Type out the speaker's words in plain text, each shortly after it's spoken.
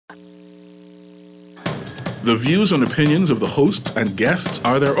The views and opinions of the hosts and guests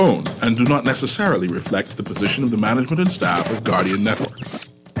are their own and do not necessarily reflect the position of the management and staff of Guardian Network.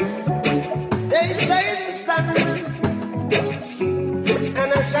 They say the sun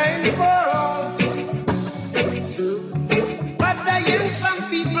and a shine for all, but in some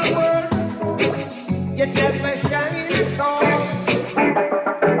people's world, you never shine at all.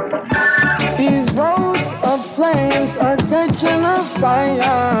 These roads of flames are catching a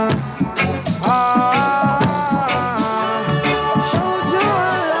fire.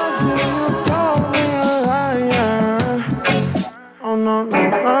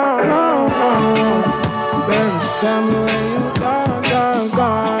 Tell me where you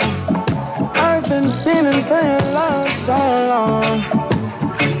gone. I've been feeling for your love so long.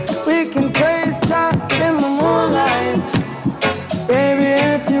 We can praise God in the moonlight. Baby,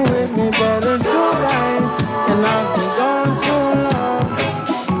 if you with me, better do right. And I've been gone too long,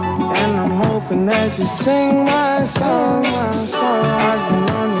 and I'm hoping that you sing my song. I've been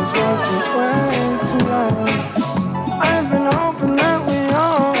on this road for way too long. I've been hoping that we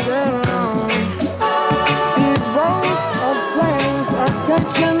all get along. These roads of flames are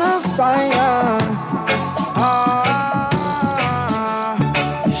catching a fire.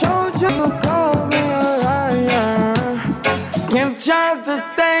 Showed you to call me a liar. Give God the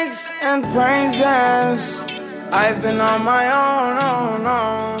thanks and praises. I've been on my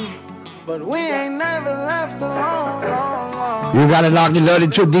own, but we ain't never left alone. You got it locked and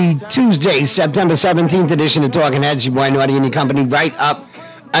loaded to the Tuesday, September 17th edition of Talking Heads. Your boy Naughty and your company right up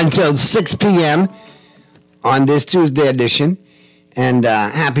until 6 p.m. on this Tuesday edition. And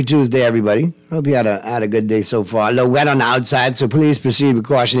happy Tuesday, everybody. Hope you had a good day so far. A little wet on the outside, so please proceed with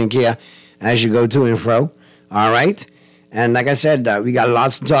caution and care as you go to and fro. All right? And like I said, we got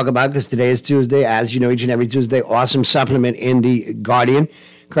lots to talk about because today is Tuesday. As you know, each and every Tuesday, awesome supplement in the Guardian,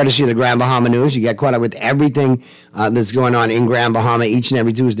 courtesy of the Grand Bahama News. You get caught up with everything that's going on in Grand Bahama each and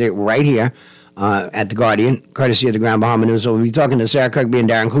every Tuesday right here at the Guardian, courtesy of the Grand Bahama News. So we'll be talking to Sarah Kirkby and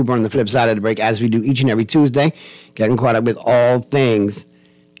Darren Cooper on the flip side of the break, as we do each and every Tuesday, getting caught up with all things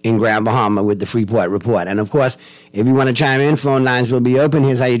in Grand Bahama with the Freeport Report. And, of course, if you want to chime in, phone lines will be open.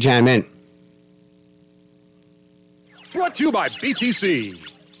 Here's how you chime in. Brought to you by BTC.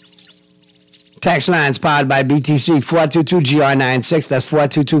 Text lines powered by BTC, 422-GR96. That's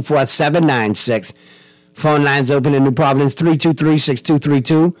 422-4796. Phone lines open in New Providence,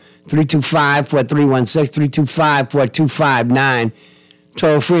 323-6232, 325-4316, 325-4259.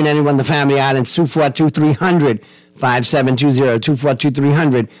 Toll free in any one of the family islands,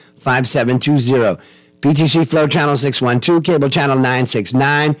 242-300-5720, 242-300-5720. BTC Flow Channel 612, Cable Channel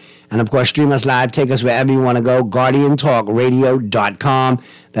 969, and of course, stream us live. Take us wherever you want to go. GuardianTalkRadio.com.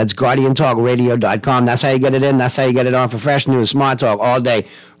 That's GuardianTalkRadio.com. That's how you get it in. That's how you get it on for fresh news, smart talk all day,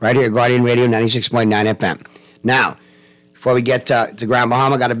 right here at Guardian Radio 96.9 FM. Now, before we get to Grand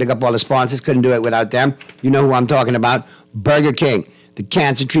Bahama, got to pick up all the sponsors. Couldn't do it without them. You know who I'm talking about. Burger King, the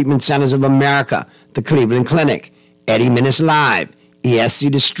Cancer Treatment Centers of America, the Cleveland Clinic, Eddie Minnis Live,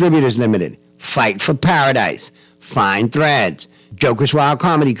 ESC Distributors Limited, Fight for Paradise, Fine Threads, Joker's Wild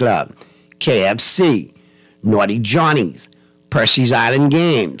Comedy Club, KFC, Naughty Johnny's, Percy's Island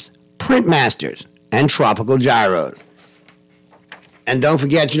Games, Printmasters, and Tropical Gyros. And don't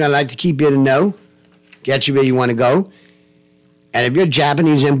forget, I'd like to keep you to know, get you where you want to go. And if your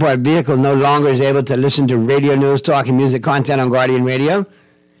Japanese import vehicle no longer is able to listen to radio news, talk, and music content on Guardian Radio,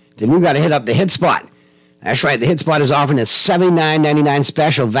 then you got to hit up the Hit Spot. That's right, the Hit Spot is offering a $79.99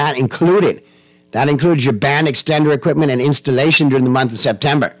 special, VAT included. That includes your band extender equipment and installation during the month of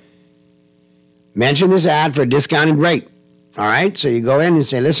September. Mention this ad for a discounted rate. All right? So you go in and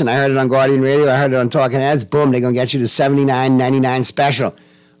say, listen, I heard it on Guardian Radio, I heard it on Talking Heads. Boom, they're going to get you the $79.99 special.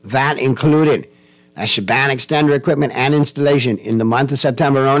 VAT included. That's your band extender equipment and installation in the month of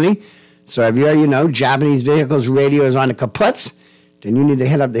September only. So if you're, Japanese vehicles, radios on the kaputs, then you need to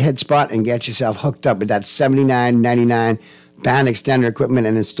hit up the Hit Spot and get yourself hooked up with that $79.99 band extender equipment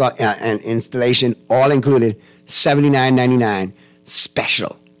and installation, all included, $79.99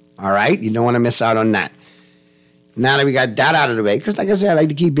 special. All right? You don't want to miss out on that. Now that we got that out of the way, because like I said, I like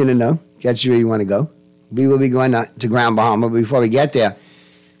to keep you in the know, get you where you want to go. We will be going to Grand Bahama. But before we get there,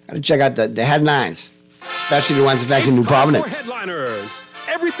 got to check out the headlines, especially the ones affecting New Providence. Headliners.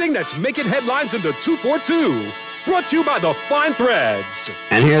 Everything that's making headlines in the 242. Brought to you by the Fine Threads.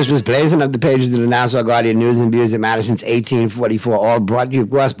 And here's what's blazing up the pages of the Nassau Guardian News and Views that matter since 1844, all brought to you,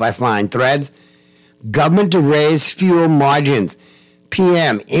 of course, by Fine Threads. Government to raise fuel margins.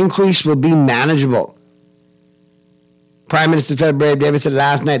 PM, increase will be manageable. Prime Minister Fred Davis said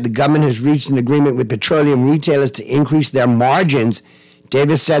last night the government has reached an agreement with petroleum retailers to increase their margins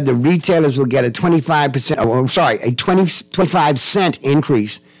Davis said the retailers will get a 25 cent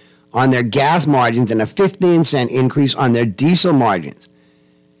increase on their gas margins and a 15-cent increase on their diesel margins.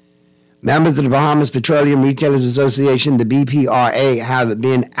 Members of the Bahamas Petroleum Retailers Association, the BPRA, have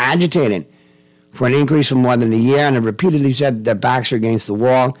been agitating for an increase for more than a year and have repeatedly said their backs are against the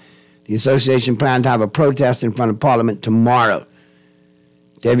wall. The association planned to have a protest in front of Parliament tomorrow.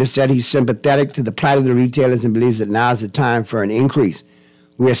 Davis said he's sympathetic to the plight of the retailers and believes that now is the time for an increase.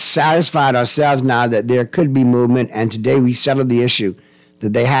 We are satisfied ourselves now that there could be movement, and today we settled the issue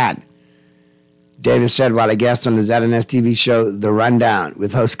that they had. Davis said while a guest on the ZNS TV show The Rundown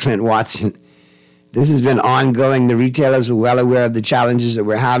with host Clint Watson, this has been ongoing. The retailers were well aware of the challenges that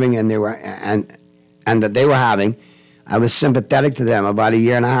we're having and that they were having. I was sympathetic to them. About a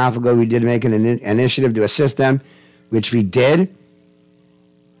year and a half ago, we did make an initiative to assist them, which we did,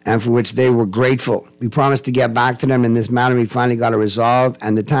 and for which they were grateful. We promised to get back to them in this matter. We finally got it resolved,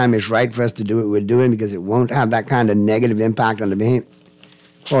 and the time is right for us to do what we're doing because it won't have that kind of negative impact on the behavior.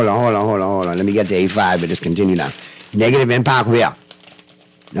 Hold on. Let me get to A5, but just continue now. Negative impact where?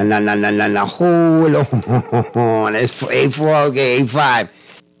 No. Hold on. That's for A4, okay, A5.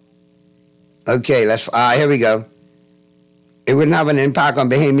 Okay, here we go. It wouldn't have an impact on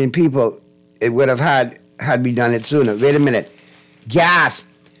Bahamian people. It would have had we done it sooner. Wait a minute. Gas.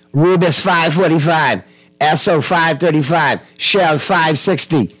 Rubis 545, Esso 535, Shell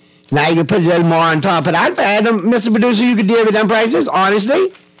 560. Now you can put a little more on top of that. Mr. Producer, you could deal with them prices,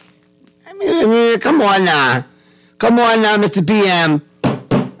 honestly? I mean, come on now. Come on now, Mr. PM.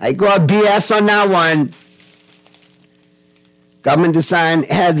 I call BS on that one. Government to sign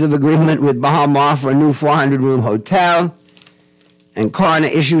heads of agreement with Bahamas for a new 400-room hotel. And coroner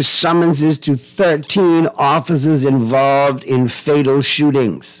issues summonses to 13 officers involved in fatal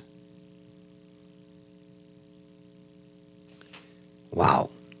shootings. Wow.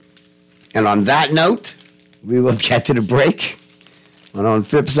 And on that note, we will get to the break. And on the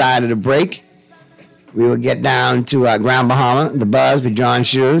flip side of the break, we will get down to Grand Bahama, the buzz with John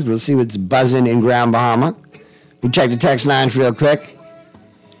Shoes. We'll see what's buzzing in Grand Bahama. We check the text lines real quick.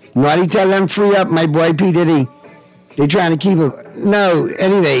 Naughty, tell them free up my boy P. Diddy. They're trying to keep it. No,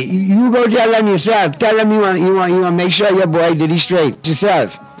 anyway, you go tell them yourself. Tell them you want to make sure your boy Diddy straight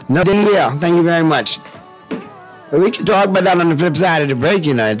yourself. No deal. Thank you very much. But we can talk about that on the flip side of the break,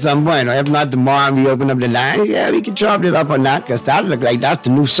 at some point. Or if not tomorrow, we open up the line. Yeah, we can chop it up on that because that look like that's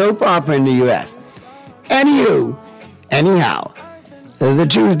the new soap opera in the U.S. Anyhow, the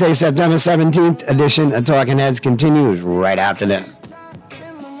Tuesday, September 17th edition of Talking Heads continues right after this.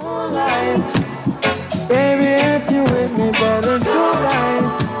 Baby, if you with me, better do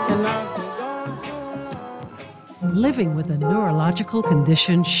right. And I've been gone too long. Living with a neurological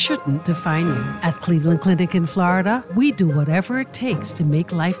condition shouldn't define you. At Cleveland Clinic in Florida, we do whatever it takes to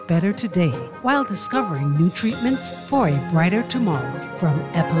make life better today while discovering new treatments for a brighter tomorrow. From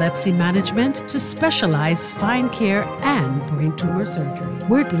epilepsy management to specialized spine care and brain tumor surgery,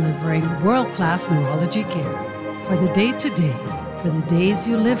 we're delivering world-class neurology care for the day-to-day, for the days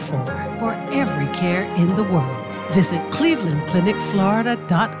you live for every care in the world. Visit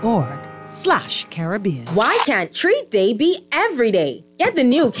clevelandclinicflorida.org/Caribbean. Why can't treat day be every day? Get the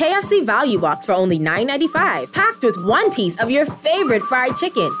new KFC Value Box for only $9.95, packed with one piece of your favorite fried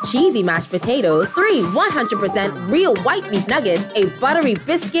chicken, cheesy mashed potatoes, 3 100% real white meat nuggets, a buttery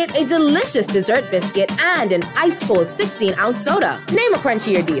biscuit, a delicious dessert biscuit, and an ice-cold 16-ounce soda. Name a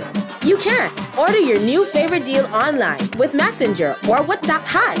crunchier deal. You can't. Order your new favorite deal online with Messenger or WhatsApp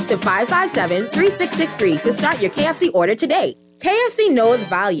Hi to 557-3663 to start your KFC order today. KFC knows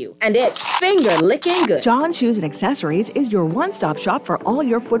value, and it's finger-licking good. John Shoes and Accessories is your one-stop shop for all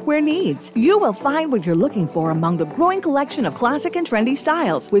your footwear needs. You will find what you're looking for among the growing collection of classic and trendy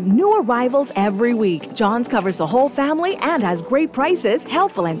styles with new arrivals every week. John's covers the whole family and has great prices,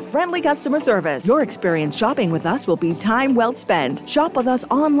 helpful and friendly customer service. Your experience shopping with us will be time well spent. Shop with us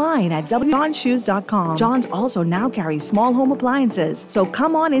online at johnshoes.com. John's also now carries small home appliances, so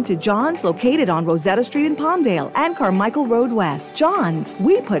come on into John's, located on Rosetta Street in Palmdale and Carmichael Road West. John's,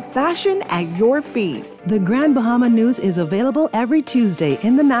 we put fashion at your feet. The Grand Bahama News is available every Tuesday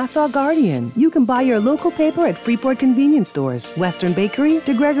in the Nassau Guardian. You can buy your local paper at Freeport Convenience Stores, Western Bakery,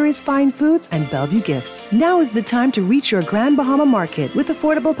 DeGregory's Fine Foods, and Bellevue Gifts. Now is the time to reach your Grand Bahama market with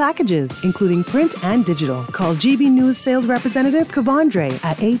affordable packages, including print and digital. Call GB News sales representative Kavandre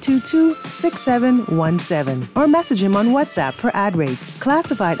at 822-6717 or message him on WhatsApp for ad rates.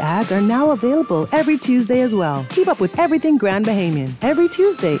 Classified ads are now available every Tuesday as well. Keep up with everything Grand Bahamian every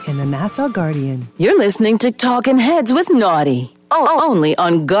Tuesday in the Nassau Guardian. You're listening to Talking Heads with Naughty. Only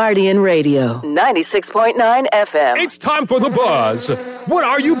on Guardian Radio, 96.9 FM. It's time for The Buzz. What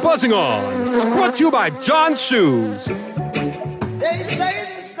are you buzzing on? Brought to you by John's Shoes.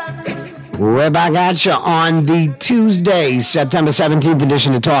 We're back at you on the Tuesday, September 17th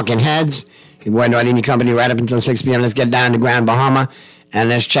edition of Talking Heads. You're going to any company right up until 6 p.m. Let's get down to Grand Bahama and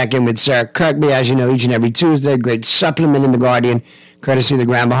let's check in with Sarah Kirkby. As you know, each and every Tuesday, great supplement in The Guardian, courtesy of the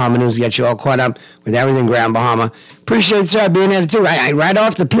Grand Bahama News, get you all caught up with everything Grand Bahama. Appreciate Sarah being here too. Right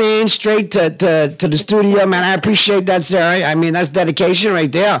off the plane, straight to the studio, man. I appreciate that, Sarah. I mean, that's dedication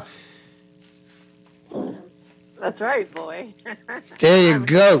right there. That's right, boy. There you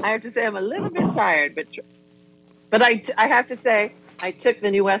go. I have to say I'm a little bit tired, but I have to say I took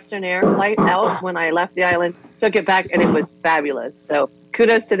the new Western Air flight out when I left the island, took it back, and it was fabulous. So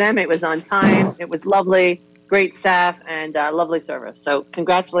kudos to them. It was on time. It was lovely, great staff, and lovely service. So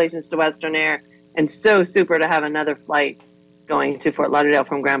congratulations to Western Air, and so super to have another flight going to Fort Lauderdale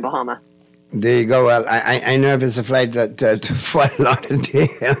from Grand Bahama. There you go. Well, I know if it's a flight to Fort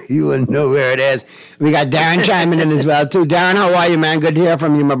Lauderdale, you will know where it is. We got Darren chiming in as well, too. Darren, how are you, man? Good to hear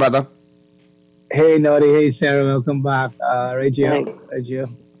from you, my brother. Hey, Naughty. Hey, Sarah. Welcome back. Right here.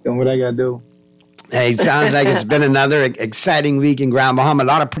 Doing what I got to do. Hey, it sounds like it's been another exciting week in Grand Bahama. A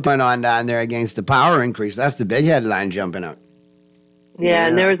lot of going on down there against the power increase. That's the big headline jumping out. Yeah,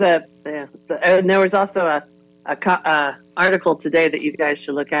 and there was also a article today that you guys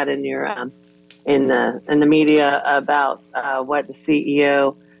should look at in your in the media about what the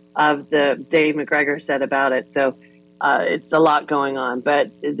CEO of the Dave McGregor said about it. So it's a lot going on.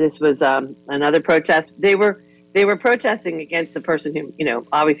 But this was another protest. They were protesting against the person who,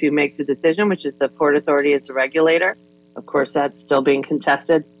 obviously who makes the decision, which is the Port Authority as a regulator. Of course, that's still being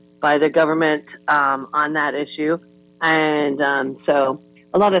contested by the government on that issue. And so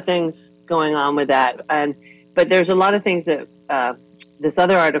a lot of things going on with that. But there's a lot of things that this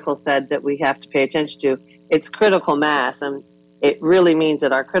other article said that we have to pay attention to. It's critical mass, and it really means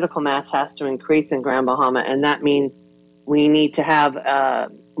that our critical mass has to increase in Grand Bahama, and that means we need to have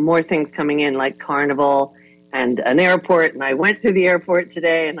more things coming in, like Carnival and an airport. And I went to the airport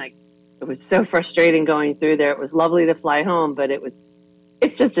today, and it was so frustrating going through there. It was lovely to fly home, but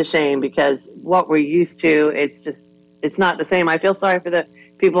it's just a shame because what we're used to, it's not the same. I feel sorry for the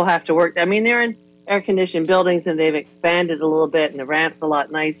people who have to work. I mean, they're in air-conditioned buildings, and they've expanded a little bit, and the ramp's a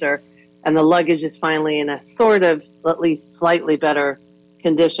lot nicer, and the luggage is finally in a sort of, at least slightly better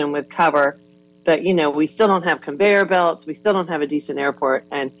condition with cover. But, we still don't have conveyor belts. We still don't have a decent airport,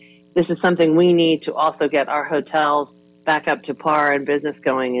 and this is something we need to also get our hotels back up to par and business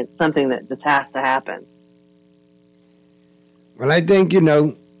going. It's something that just has to happen. Well, I think,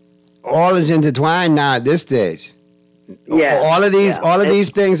 all is intertwined now at this stage. Yeah. All of these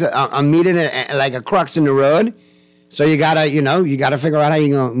things are meeting like a crux in the road. So you gotta figure out how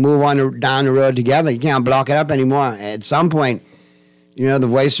you're gonna move on down the road together. You can't block it up anymore. At some point, the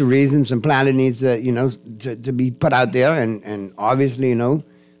voice of reason, some planet needs to be put out there, and obviously,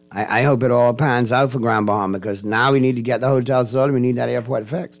 I hope it all pans out for Grand Bahama because now we need to get the hotel sold. We need that airport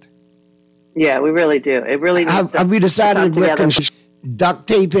fixed. Yeah, we really do. It really needs have we decided to duct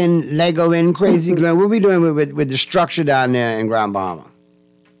taping, Lego in, crazy glue? What are we doing with the structure down there in Grand Bahama?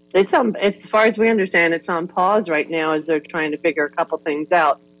 It's as far as we understand, it's on pause right now as they're trying to figure a couple things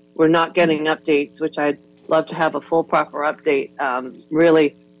out. We're not getting updates, which I'd love to have a full proper update.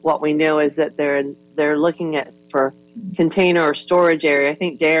 Really, what we know is that they're looking at for container or storage area. I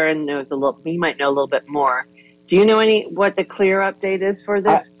think Darren knows a little. He might know a little bit more. Do you know what the clear update is for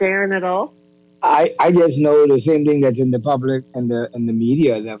this, Darren, at all? I just know the same thing that's in the public and the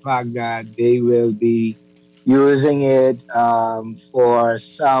media, the fact that they will be using it for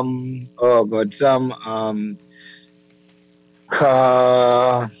some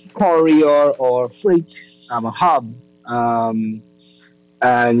courier or freight hub.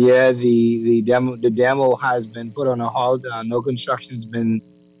 And yeah, the demo has been put on a halt. No construction's been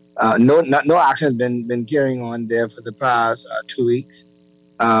no action has been carrying on there for the past 2 weeks.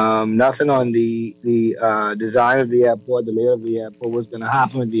 Nothing on the design of the airport, the layout of the airport, what's going to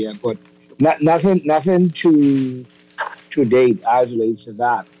happen with the airport. Nothing to date as relates to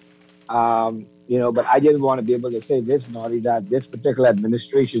that. But I just want to be able to say this, Naughty, that this particular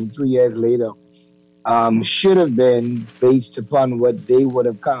administration, 3 years later, should have been based upon what they would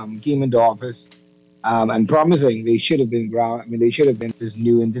have came into office and promising. They should have been this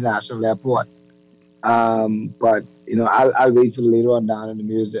new international airport. But I'll wait for later on down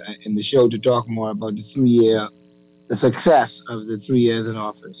in the show to talk more about the success of the 3 years in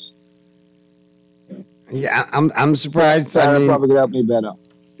office. Yeah, I'm surprised. Sarah probably could help me better.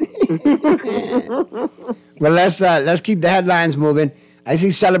 Well, let's keep the headlines moving. I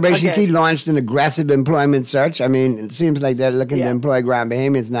see Celebration Okay. Key launched an aggressive employment search. I mean, it seems like they're looking to Yeah. employ Grand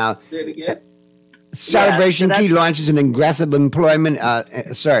Bahamians now. Say it again. Celebration so Key that's- launches an aggressive employment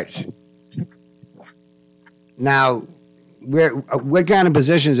search. Now, what kind of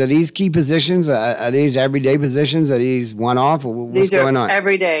positions? Are these key positions? Are these everyday positions? Are these one-off? Or what's These going are on?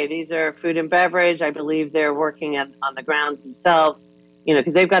 every day. These are food and beverage. I believe they're working on the grounds themselves,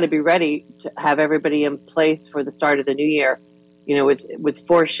 because they've got to be ready to have everybody in place for the start of the new year. With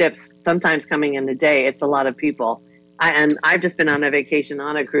 4 ships sometimes coming in a day, it's a lot of people. And I've just been on a vacation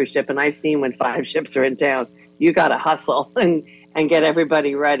on a cruise ship, and I've seen when 5 ships are in town, you got to hustle and get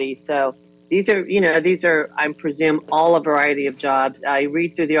everybody ready. So these are, I presume, all a variety of jobs. I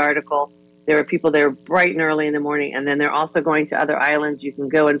read through the article. There are people there bright and early in the morning, and then they're also going to other islands. You can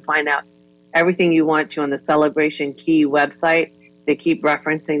go and find out everything you want to on the Celebration Key website. They keep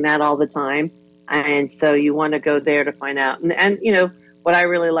referencing that all the time. And so you want to go there to find out. And what I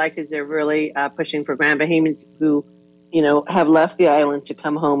really like is they're really pushing for Grand Bahamians who, have left the island to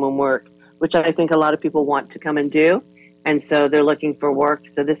come home and work, which I think a lot of people want to come and do. And so they're looking for work.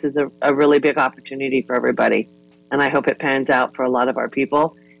 So this is a really big opportunity for everybody. And I hope it pans out for a lot of our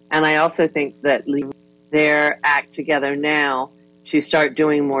people. And I also think that their act together now to start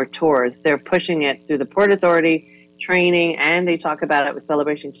doing more tours. They're pushing it through the Port Authority training, and they talk about it with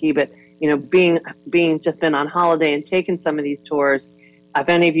Celebration Key. But, being just been on holiday and taken some of these tours, if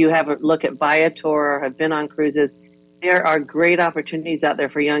any of you have a look at Viator or have been on cruises, there are great opportunities out there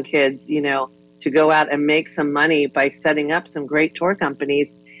for young kids, to go out and make some money by setting up some great tour companies.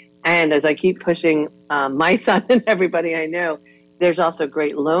 And as I keep pushing my son and everybody I know, there's also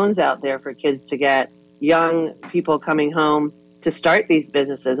great loans out there for kids to get, young people coming home to start these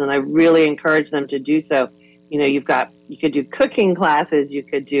businesses. And I really encourage them to do so. You could do cooking classes, you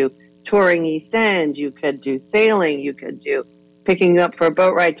could do touring East End, you could do sailing, you could do picking you up for a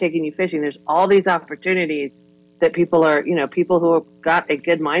boat ride, taking you fishing. There's all these opportunities that people who have got a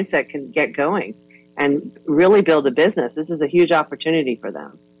good mindset can get going and really build a business. This is a huge opportunity for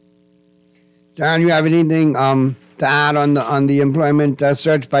them. Don, you have anything to add on the employment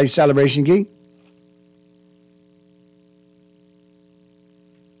search by Celebration Key?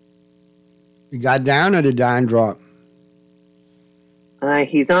 You got down, or did Don drop?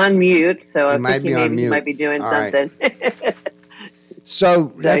 He's on mute, so I might think he might be doing All right. something.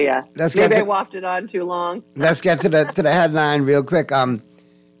 So yeah, let's maybe get I to, wafted on too long. let's get to the headline real quick.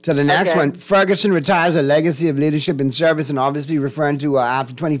 To the next Okay. one. Ferguson retires a legacy of leadership and service, and obviously referring to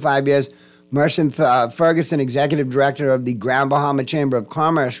after 25 years, Mercy Ferguson, executive director of the Grand Bahama Chamber of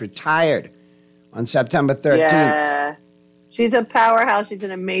Commerce, retired on September 13th. Yeah, she's a powerhouse. She's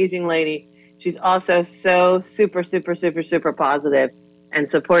an amazing lady. She's also so super, super, super, super positive and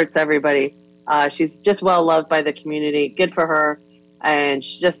supports everybody. She's just well loved by the community. Good for her. And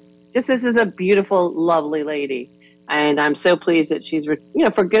she just this is a beautiful, lovely lady. And I'm so pleased that she's,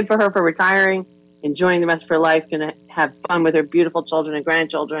 good for her for retiring, enjoying the rest of her life, going to have fun with her beautiful children and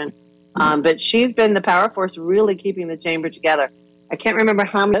grandchildren. But she's been the power force really keeping the chamber together. I can't remember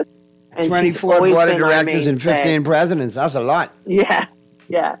how many. And 24 board of directors and 15 presidents. That's a lot. Yeah,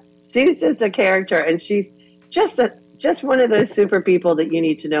 yeah. She's just a character, and she's just one of those super people that you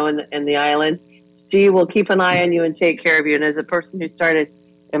need to know in the island. She will keep an eye on you and take care of you. And as a person who started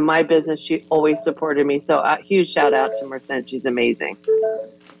in my business, she always supported me. So a huge shout out to Mercent. She's amazing.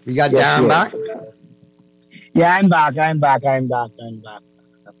 You got Darren back? Yeah, I'm back.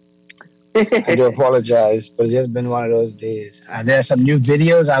 I do apologize, but it's just been one of those days. There's some new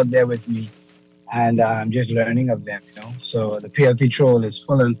videos out there with me, and I'm just learning of them, So the PLP troll is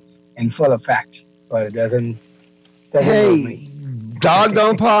in full effect, but it doesn't move me. Dog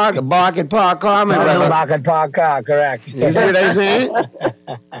don't bark at park car, my Dog brother. don't bark at park car, correct. You see what I'm saying?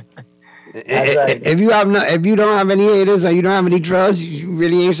 That's right. If you don't have any haters or you don't have any trolls, you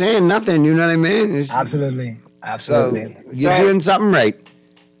really ain't saying nothing. You know what I mean? Absolutely. So you're doing something right.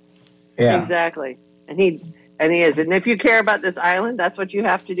 Yeah. Exactly. And he is. And if you care about this island, that's what you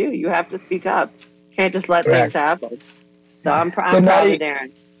have to do. You have to speak up. You can't just let things happen. So I'm proud of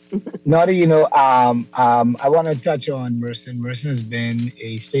Darren. Naughty, I want to touch on Merson. Merson has been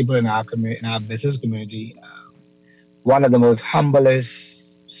a staple in our business community. One of the most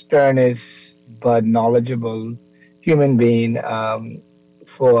humblest, sternest, but knowledgeable human being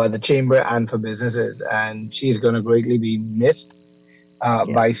for the chamber and for businesses. And she's going to greatly be missed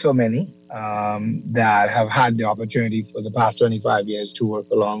by so many that have had the opportunity for the past 25 years to work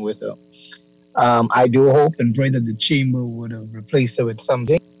along with her. I do hope and pray that the chamber would have replaced her with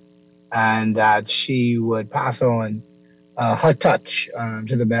something, and that she would pass on her touch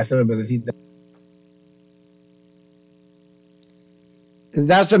to the best of her ability.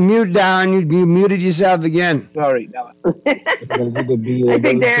 That's a mute, down. You muted yourself again. Sorry. No. I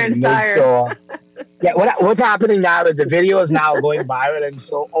think Darren's tired. Sure. Yeah, what's happening now is the video is now going viral, and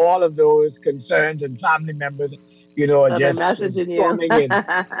so all of those concerns and family members, are just storming in.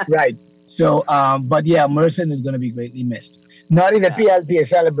 Right. So, but yeah, Merson is going to be greatly missed. Not in the PLP has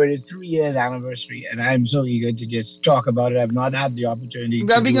celebrated 3 years anniversary, and I'm so eager to just talk about it. I've not had the opportunity.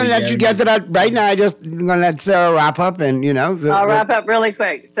 Well, we're going to let you get to that right now. I'm going to let Sarah wrap up, and I'll wrap up really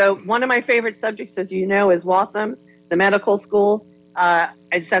quick. So one of my favorite subjects, as you know, is WASM, the medical school. I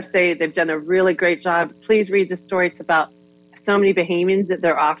just have to say they've done a really great job. Please read the story. It's about so many Bahamians that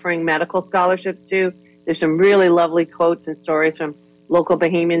they're offering medical scholarships to. There's some really lovely quotes and stories from local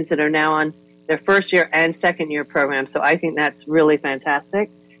Bahamians that are now on their first year and second year program. So I think that's really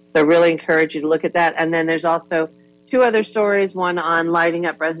fantastic. So I really encourage you to look at that. And then there's also 2 other stories, one on lighting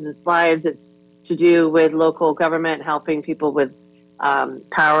up residents' lives. It's to do with local government helping people with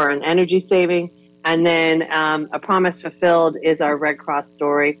power and energy saving. And then A Promise Fulfilled is our Red Cross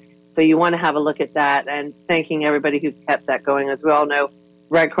story. So you want to have a look at that, and thanking everybody who's kept that going. As we all know,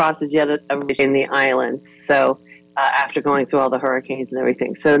 Red Cross is yet in the islands. So after going through all the hurricanes and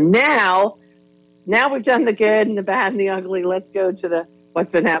everything. So now we've done the good and the bad and the ugly. Let's go to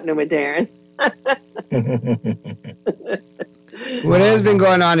what's been happening with Darren. What has been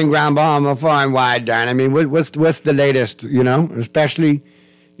going on in Grand Bahama far and wide, Darren? I mean, what's the latest, especially,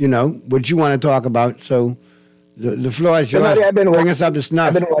 what you want to talk about. So the floor is yours. Bring us up to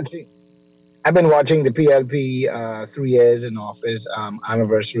snuff. I've been watching the PLP 3 years in office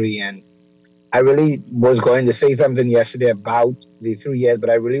anniversary, and I really was going to say something yesterday about the 3 years, but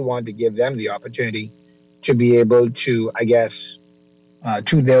I really wanted to give them the opportunity to be able to, I guess,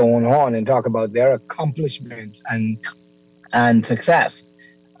 to their own horn and talk about their accomplishments and success.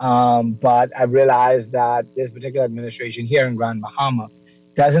 But I realized that this particular administration here in Grand Bahama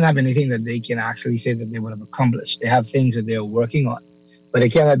doesn't have anything that they can actually say that they would have accomplished. They have things that they're working on, but it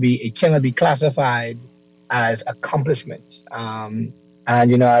cannot be classified as accomplishments. And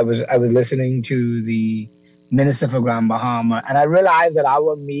I was listening to the Minister for Grand Bahama, and I realized that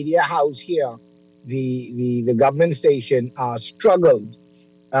our media house here, the government station, struggled,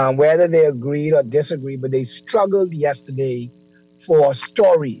 whether they agreed or disagreed, but they struggled yesterday for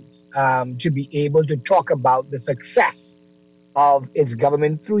stories to be able to talk about the success of its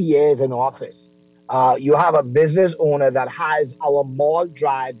government 3 years in office. You have a business owner that has our mall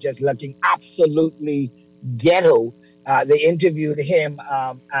drive just looking absolutely ghetto. They interviewed him,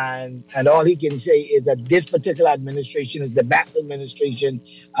 and all he can say is that this particular administration is the best administration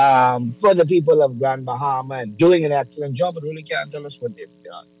for the people of Grand Bahama and doing an excellent job, but really can't tell us what they've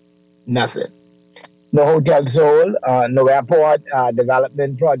done. Nothing. No Hotel Soul, no airport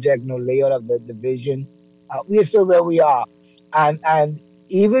development project, no layout of the division. We are still where we are. And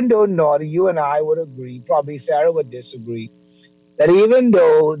even though Nori, you and I would agree, probably Sarah would disagree, that even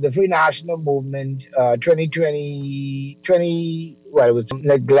though the Free National Movement 2020, it was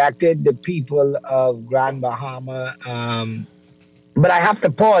neglected the people of Grand Bahama. But I have to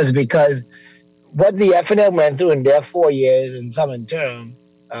pause because what the FNL went through in their 4 years and some in term,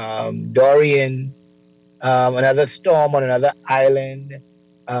 Dorian, another storm on another island,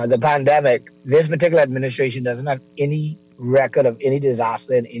 the pandemic, this particular administration doesn't have any record of any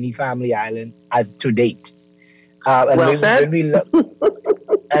disaster in any family island as to date. When we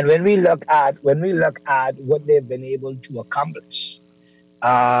look at what they've been able to accomplish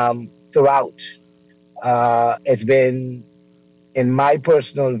throughout, it's been, in my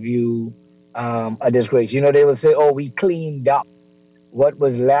personal view, a disgrace. They will say, "Oh, we cleaned up what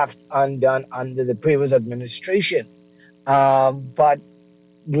was left undone under the previous administration," but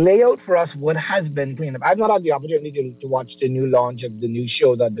lay out for us what has been cleaned up. I've not had the opportunity to watch the new launch of the new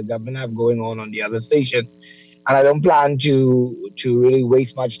show that the government have going on the other station, and I don't plan to really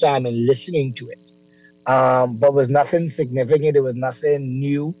waste much time in listening to it. But it was nothing significant. It was nothing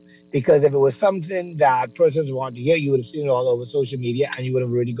new, because if it was something that persons want to hear, you would have seen it all over social media, and you would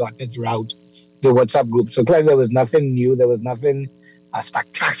have already gotten it throughout the WhatsApp group. So clearly there was nothing new. There was nothing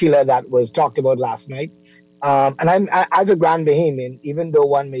spectacular that was talked about last night. And I'm, as a Grand Bahamian, even though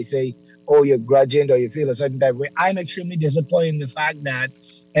one may say, "Oh, you're grudging," or you feel a certain type of way, I'm extremely disappointed in the fact that,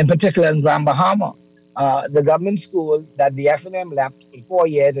 in particular in Grand Bahama, the government school that the FNM left for 4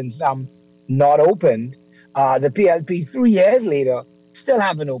 years and some not opened, the PLP 3 years later still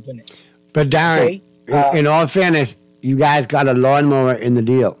haven't opened it. But Darren, in all fairness, you guys got a lawnmower in the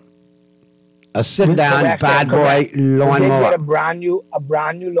deal. A sit-down West bad End, boy correct. We did get lawnmower. a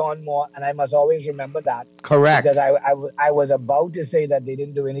brand new lawnmower, and I must always remember that. Correct. Because I was about to say that they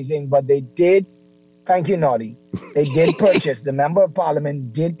didn't do anything, but they did. Thank you, Naughty. They did purchase. The member of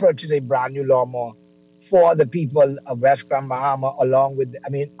parliament did purchase a brand new lawnmower for the people of West Grand Bahama, along with,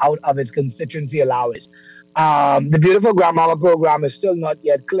 out of its constituency allowance. The Beautiful Grandmama program is still not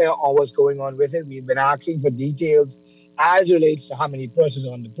yet clear on what's going on with it. We've been asking for details as relates to how many persons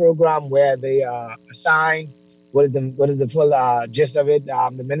on the program, where they are assigned, what is the full gist of it.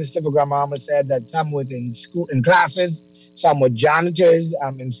 The Minister for Grandmama said that some was in school, in classes, some were janitors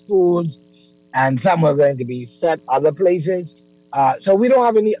in schools, and some were going to be set other places. So we don't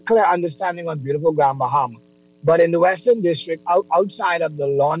have any clear understanding on Beautiful Grand Bahama. But in the Western District, outside of the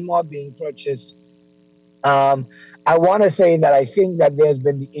lawnmower being purchased, I want to say that I think that there's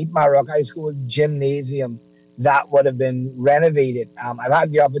been the 8 Mile Rock High School gymnasium that would have been renovated. I've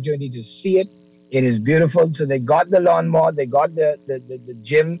had the opportunity to see it. It is beautiful. So they got the lawnmower, they got the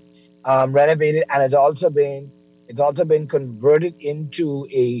gym renovated, and it's also been converted into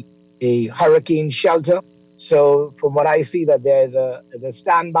a hurricane shelter. So from what I see, that there's a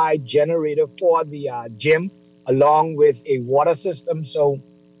standby generator for the gym, along with a water system. So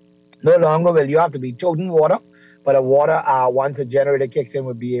no longer will you have to be toting water, but a water, once the generator kicks in,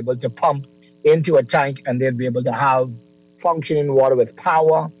 will be able to pump into a tank, and they'll be able to have functioning water with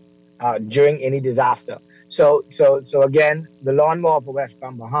power during any disaster. So again, the lawnmower for West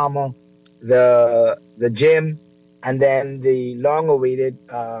Grand Bahama, the gym, and then the long-awaited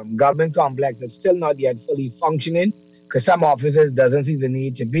government complex that's still not yet fully functioning, because some offices doesn't see the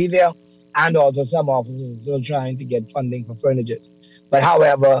need to be there, and also some offices are still trying to get funding for furniture. But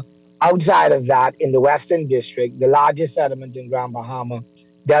however, outside of that, in the Western District, the largest settlement in Grand Bahama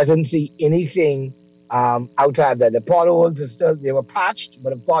doesn't see anything outside that. The potholes are still, they were patched,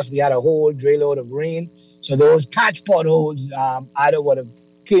 but of course we had a whole dray load of rain. So those patched potholes either would have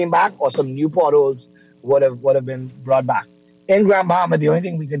came back, or some new potholes would have been brought back. In Grand Bahama, the only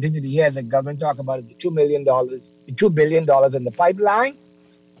thing we continue to hear is the government talk about is the $2 billion in the pipeline,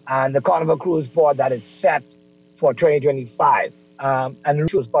 and the Carnival Cruise Port that is set for 2025. And the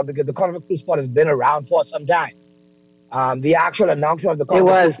cruise port, because the Carnival Cruise Port has been around for some time. The actual announcement of the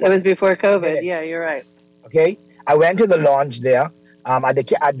Carnival it was before COVID. Yeah, you're right. Okay, I went to the launch there at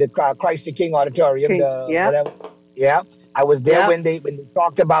the Christ the King Auditorium. Yeah, I was there when they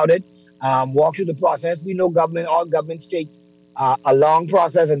talked about it. Walked through the process. We know all governments take a long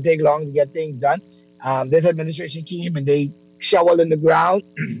process and take long to get things done. This administration came and they shoveled in the ground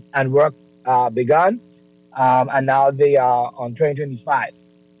and work begun. And now they are on 2025.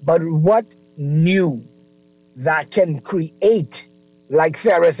 But what new that can create, like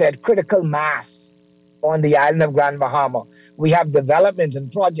Sarah said, critical mass on the island of Grand Bahama? We have developments and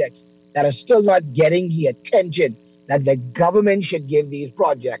projects that are still not getting the attention that the government should give these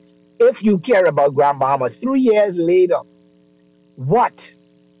projects. If you care about Grand Bahama, 3 years later, what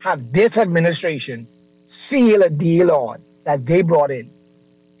have this administration sealed a deal on that they brought in?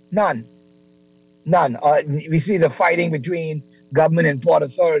 None. We see the fighting between government and Port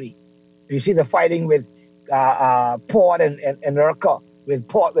Authority. You see the fighting with Port and ERCA, with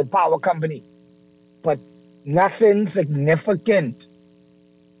Power Company. But nothing significant.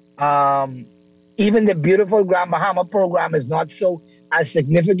 Even the Beautiful Grand Bahama program is not so as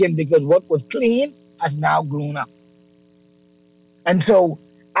significant, because what was clean has now grown up. And so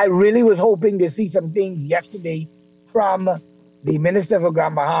I really was hoping to see some things yesterday from the Minister for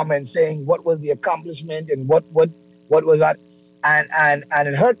Grand Bahama, and saying what was the accomplishment and what was that. And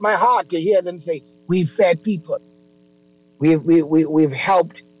it hurt my heart to hear them say, we've fed people. We've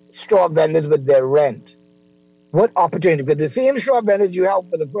helped straw vendors with their rent. What opportunity? Because the same straw vendors you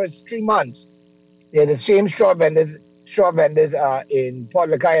helped for the first 3 months, they're the same straw vendors in Port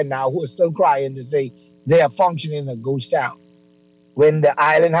Lakaya now who are still crying to say they are functioning in a ghost town, when the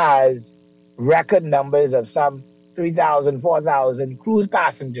island has record numbers of some 3,000, 4,000 cruise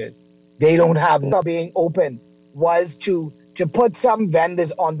passengers. They don't have, not being open was to put some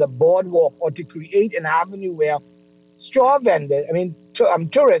vendors on the boardwalk, or to create an avenue where straw vendors,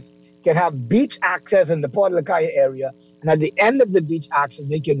 tourists can have beach access in the Port Lakaya area, and at the end of the beach access,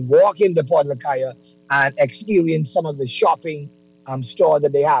 they can walk into Port Lakaya and experience some of the shopping store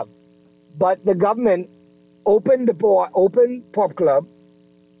that they have. But the government opened Pop Club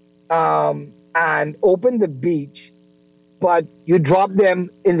and opened the beach, but you drop them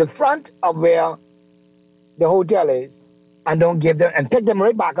in the front of where the hotel is, and don't give them, and pick them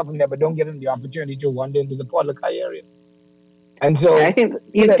right back up from there, but don't give them the opportunity to wander into the Port Lakaya area. And so I think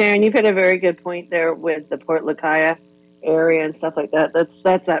Darren, you've had a very good point there with the Port Lakaya. area and stuff like that. That's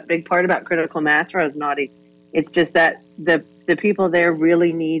that big part about critical mass, Rosnaughty. It's just that the people there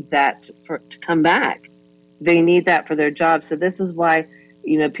really need that to come back. They need that for their jobs. So this is why,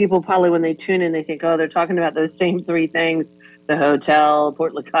 people probably when they tune in, they think, oh, they're talking about those same three things, the hotel,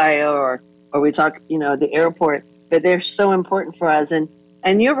 Port Lacayo, or we talk, the airport, but they're so important for us.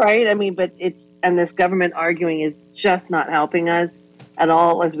 And you're right. I mean, but and this government arguing is just not helping us at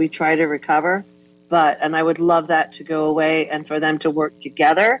all as we try to recover. And I would love that to go away and for them to work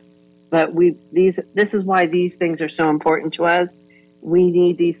together. But this is why these things are so important to us. We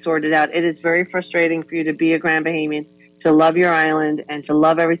need these sorted out. It is very frustrating for you to be a Grand Bahamian, to love your island and to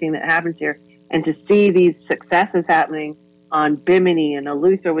love everything that happens here, and to see these successes happening on Bimini and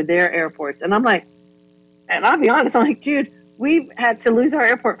Eleuthera with their airports. And I'm like, and I'll be honest, I'm like, dude, we've had to lose our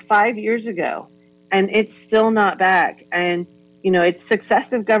airport 5 years ago, and it's still not back. And, it's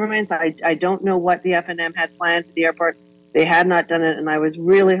successive governments. I don't know what the FNM had planned for the airport. They had not done it, and I was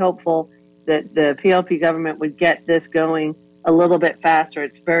really hopeful that the PLP government would get this going a little bit faster.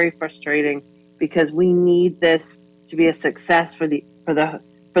 It's very frustrating because we need this to be a success for the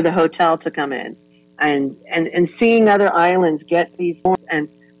hotel to come in, and seeing other islands get these and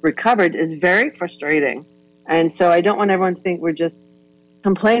recovered is very frustrating. And so I don't want everyone to think we're just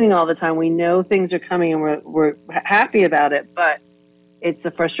complaining all the time. We know things are coming and we're happy about it, but it's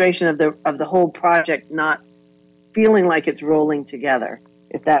the frustration of the whole project not feeling like it's rolling together,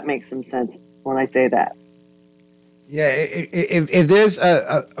 if that makes some sense when I say that. Yeah, if there's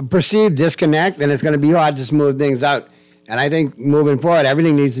a perceived disconnect, then it's going to be hard to smooth things out. And I think moving forward,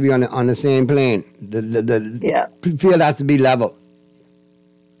 everything needs to be on the same plane. The field has to be level.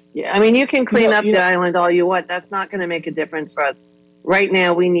 Yeah, I mean, you can clean up the island all you want. That's not going to make a difference for us. Right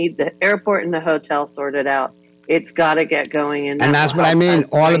now, we need the airport and the hotel sorted out. It's got to get going. And that's what I mean.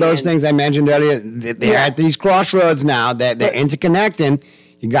 All of those things I mentioned earlier, they're at these crossroads now. They're interconnecting.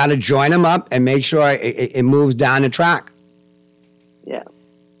 You got to join them up and make sure it moves down the track. Yeah.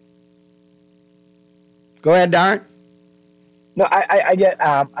 Go ahead, Darren. No, I get,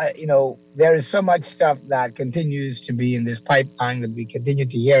 there is so much stuff that continues to be in this pipeline that we continue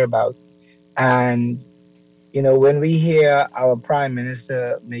to hear about. And, when we hear our Prime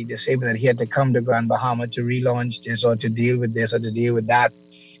Minister make the statement that he had to come to Grand Bahama to relaunch this or to deal with this or to deal with that,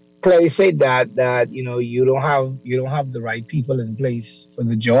 clearly say that you don't have the right people in place for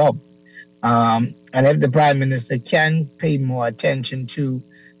the job. And if the Prime Minister can pay more attention to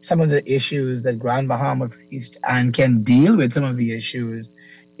some of the issues that Grand Bahama faced and can deal with some of the issues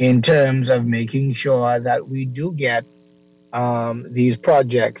in terms of making sure that we do get these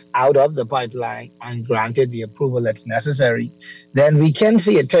projects out of the pipeline and granted the approval that's necessary, then we can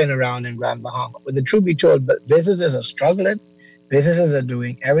see a turnaround in Grand Bahama. But the truth be told, but businesses are struggling. Businesses are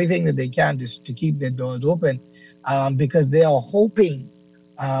doing everything that they can to keep their doors open because they are hoping,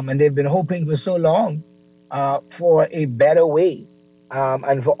 and they've been hoping for so long, for a better way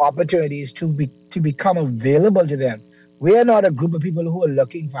and for opportunities to become available to them. We are not a group of people who are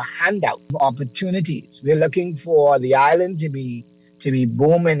looking for handout opportunities. We're looking for the island to be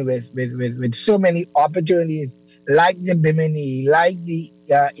booming with so many opportunities, like the Bimini, like the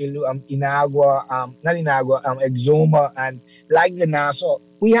Exuma, and like the Nassau.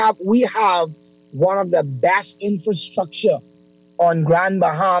 We have one of the best infrastructure on Grand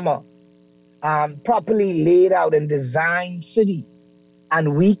Bahama, properly laid out and designed city.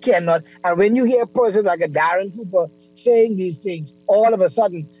 And we cannot. And when you hear a person like a Darren Cooper saying these things, all of a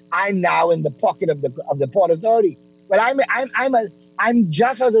sudden, I'm now in the pocket of the Port Authority. But I'm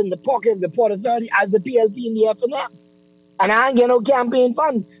just as in the pocket of the Port Authority as the PLP and the FNM. And I ain't get no campaign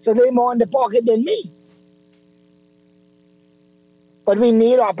fund, so they're more in the pocket than me. But we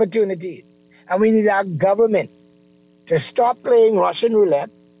need opportunities, and we need our government to stop playing Russian roulette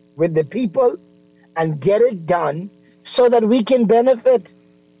with the people and get it done so that we can benefit,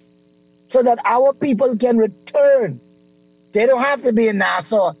 so that our people can return. They don't have to be in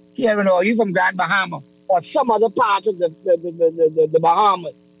Nassau, here and all. You from Grand Bahama or some other parts of the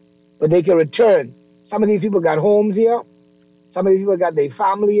Bahamas, but they can return. Some of these people got homes here. Some of these people got their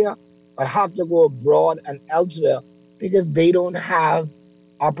family here, but have to go abroad and elsewhere because they don't have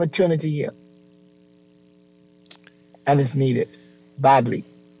opportunity here. And it's needed badly.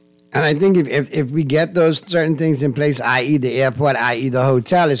 And I think if we get those certain things in place, i.e. the airport, i.e. the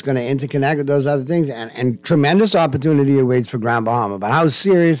hotel, it's going to interconnect with those other things. And tremendous opportunity awaits for Grand Bahama. But how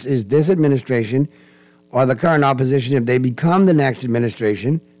serious is this administration or the current opposition, if they become the next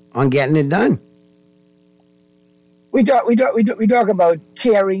administration, on getting it done? We talk about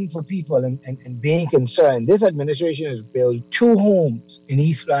caring for people and being concerned. This administration has built 2 homes in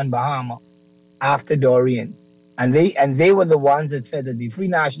East Grand Bahama after Dorian. And they were the ones that said that the Free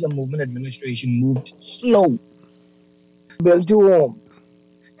National Movement Administration moved slow. Built 2 homes.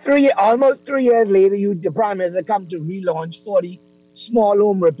 Almost 3 years later, the Prime Minister come to relaunch 40 small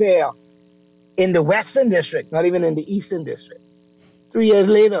home repair in the Western District, not even in the Eastern District. 3 years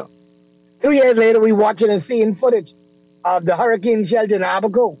later. 3 years later, we watching and seeing footage of the hurricane shelter in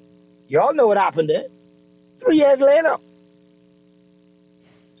Abaco. You all know what happened there. 3 years later.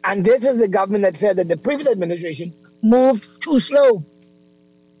 And this is the government that said that the previous administration moved too slow.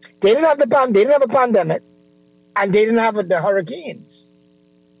 They didn't have a pandemic, and they didn't have the hurricanes.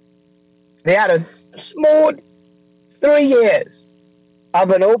 They had a smooth 3 years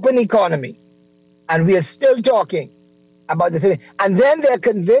of an open economy, and we are still talking about the thing. And then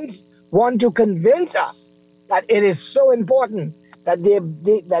want to convince us that it is so important that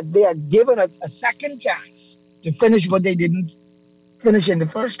they are given a second chance to finish what they didn't finish in the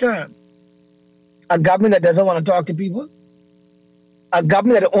first term. A government that doesn't want to talk to people. A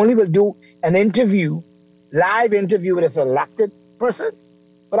government that only will do an live interview with a selected person.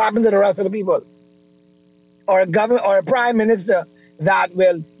 What happens to the rest of the people? Or a government or a prime minister that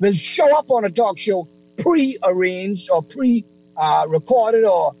will show up on a talk show pre-arranged or pre-recorded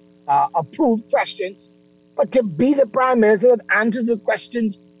or approved questions, but to be the prime minister that answers the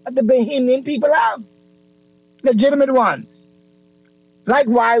questions that the Bahamian people have. Legitimate ones. Like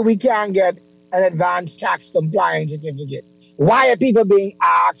why we can't get an advanced tax compliance certificate. Why are people being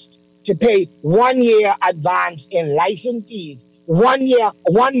asked to pay 1 year advance in license fees?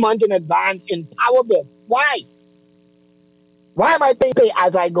 1 month in advance in power bills? Why? Why am I pay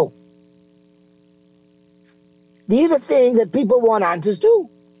as I go? These are things that people want answers to.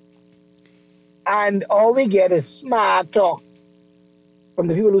 And all we get is smart talk from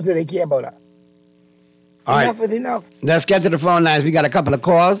the people who say they care about us. Enough is enough. Let's get to the phone lines. We got a couple of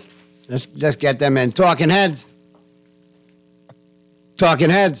calls. Let's get them in. Talking Heads. Talking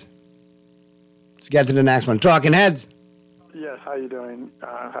Heads. Let's get to the next one. Talking Heads. Yes, how you doing?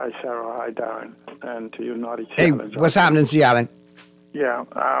 Hi, Sarah. Hi, Darren. And to you, Naughty Hey, Challenge. what's happening, C. Allen? Yeah.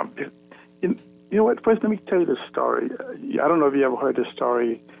 You know what? First, let me tell you the story. I don't know if you ever heard the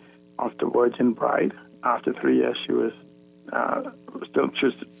story of the Virgin Bride. After 3 years, she was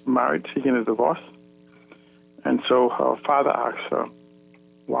married, seeking a divorce. And so her father asked her,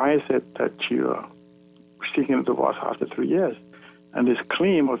 why is it that you're seeking a divorce after 3 years? And this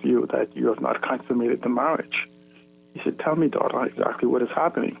claim of you that you have not consummated the marriage. He said, tell me, daughter, exactly what is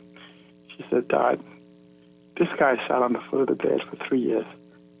happening. She said, Dad, this guy sat on the foot of the bed for 3 years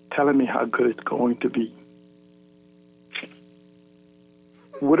telling me how good it's going to be.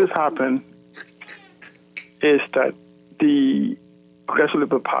 What has happened is that the Progressive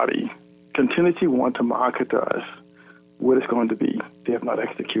Liberal Party continually want to market to us what it's going to be. They have not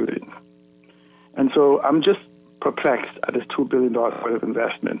executed. And so I'm just perplexed at this $2 billion worth of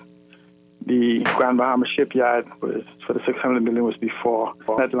investment. The Grand Bahama Shipyard was for the $600 million was before.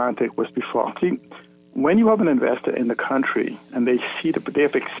 Atlantic was before. See, when you have an investor in the country and they see they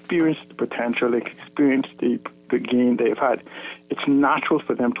have experienced the potential, they experienced the gain they've had, it's natural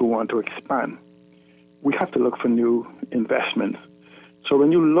for them to want to expand. We have to look for new investments. So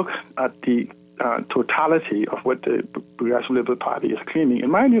when you look at the totality of what the Progressive Liberal Party is claiming,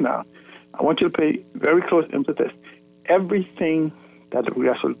 and mind you now, I want you to pay very close emphasis. Everything that the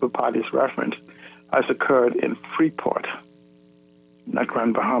Progressive Liberal Party has referenced has occurred in Freeport, not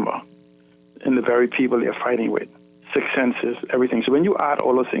Grand Bahama, and the very people they're fighting with. 6 census, everything. So when you add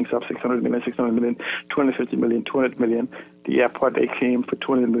all those things up, 600 million, 250 million, 200 million, the airport they claim for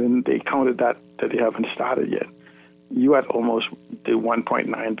 200 million, they counted that they haven't started yet. You had almost the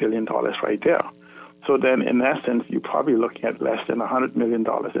 $1.9 billion right there. So then, in essence, you're probably looking at less than $100 million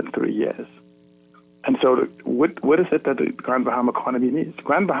in 3 years. And so what is it that the Grand Bahama economy needs? The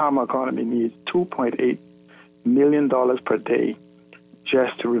Grand Bahama economy needs $2.8 million per day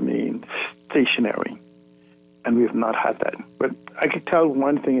just to remain stationary. And we have not had that. But I could tell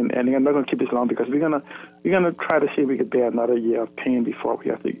one thing, and I'm not going to keep this long because we're gonna try to see if we could bear another year of pain before we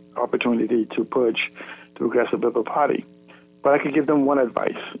have the opportunity to purge the Progressive Liberal Party. But I could give them one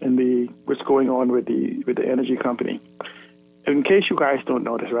advice in what's going on with the energy company. In case you guys don't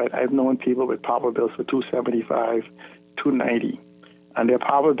know this, right? I've known people with power bills for $275, $290, and their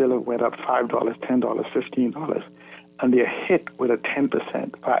power bill went up $5, $10, $15, and they're hit with a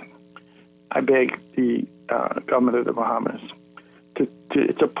 10% VAT. I beg the government of the Bahamas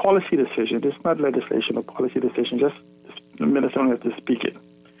it's a policy decision. It's not legislation, a policy decision. Just the minister only has to speak it.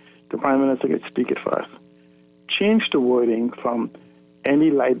 The prime minister can speak it for us. Change the wording from any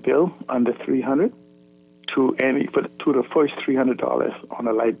light bill under $300 to the first $300 on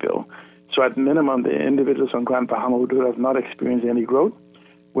a light bill. So at minimum, the individuals on Grand Bahama who have not experienced any growth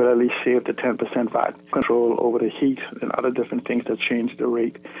will at least save the 10% VAT control over the heat and other different things that change the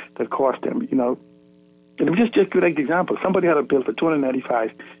rate that cost them, you know. And just a good example, somebody had a bill for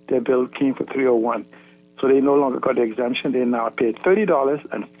 $295, their bill came for $301. So they no longer got the exemption, they now paid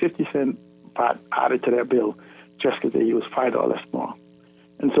 $30.50 VAT added to their bill just because they used $5 more.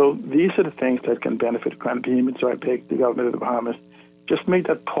 And so these are the things that can benefit Grand Bahama. So I beg the government of the Bahamas, just make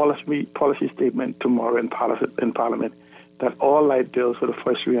that policy statement tomorrow in Parliament that all light bills for the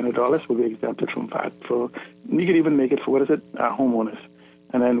first $300 will be exempted from VAT. So you could even make it for, homeowners.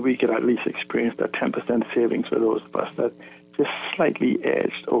 And then we could at least experience that 10% savings for those of us that just slightly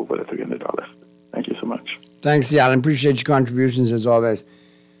edged over the $300. Thank you so much. Thanks, Alan. Appreciate your contributions as always.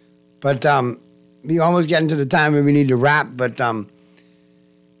 But we almost getting to the time where we need to wrap. But I'm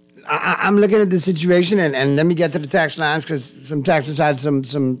looking at the situation, and let me get to the text lines because some texters had some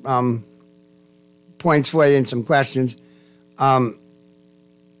points for you and some questions.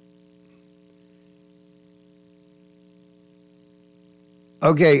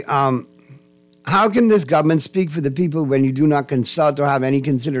 Okay, how can this government speak for the people when you do not consult or have any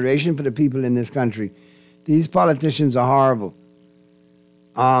consideration for the people in this country? These politicians are horrible.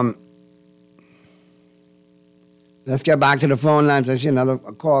 Let's get back to the phone lines. I see another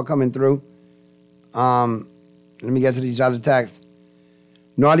call coming through. Let me get to these other texts.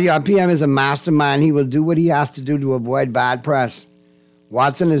 Naughty RPM is a mastermind. He will do what he has to do to avoid bad press.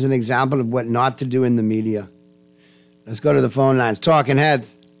 Watson is an example of what not to do in the media. Let's go to the phone lines. Talking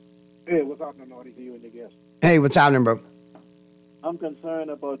Heads. Hey, what's happening, Naughty, to you and your guest? Hey, what's happening, bro? I'm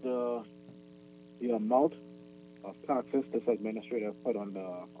concerned about the amount of taxes this administrator put on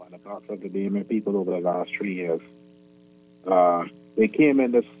the backs of the Bahamian people over the last 3 years. They came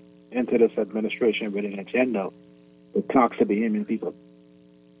into this administration with an agenda to tax the Bahamian people.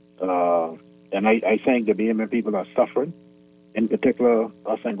 And I think the Bahamian people are suffering. In particular,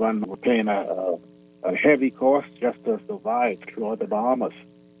 us and Grand were paying a heavy cost just to survive throughout the Bahamas.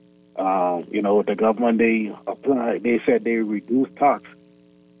 The government, they said they reduce tax,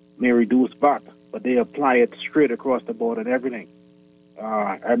 they reduce VAT, but they apply it straight across the board and everything.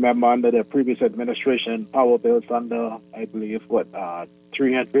 I remember under the previous administration, power bills under, I believe,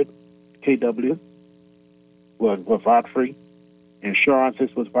 300 kW were VAT-free.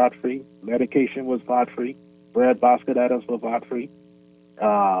 Insurances was VAT-free. Medication was VAT-free. Bread basket items were VAT-free.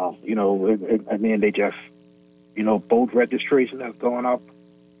 They just, boat registration has gone up.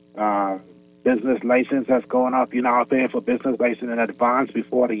 Business license has gone up. You're now paying for business license in advance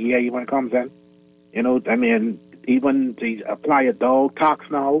before the year even comes in. Even they apply a dog tax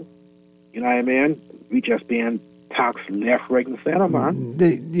now. You know what I mean? We just being taxed left, right, and center, man.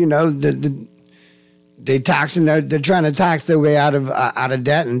 They taxing. They're trying to tax their way out of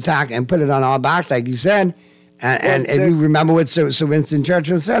debt and put it on our backs, like you said. And if you remember what Sir Winston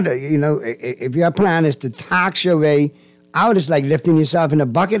Churchill said, if your plan is to tax your way out, it's like lifting yourself in a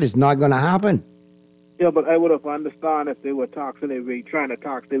bucket. It's not going to happen. Yeah, but I would have understood if they were taxing their way, trying to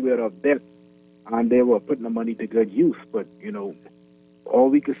tax their way out of debt, and they were putting the money to good use. But, all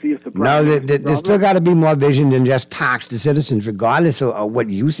we can see is the problem. No, there's still got to be more vision than just tax the citizens, regardless of what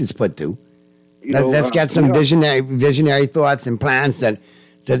use it's put to. Let's get some visionary thoughts and plans that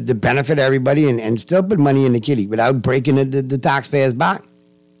benefit everybody and still put money in the kitty without breaking the taxpayers' back.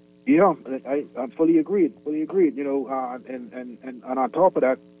 Yeah, I fully agreed. And on top of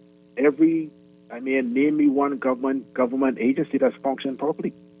that, name me one government agency that's functioning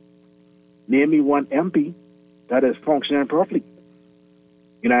properly. Name me one MP that is functioning properly.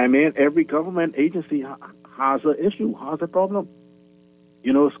 You know what I mean? Every government agency has an issue, has a problem.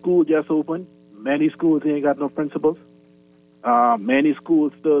 School just opened. Many schools ain't got no principals. Many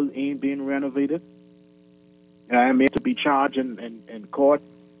schools still ain't being renovated. To be charged in court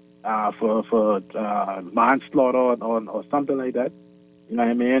for manslaughter or something like that. You know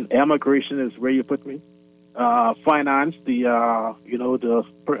what I mean? Immigration is where you put me. Finance, the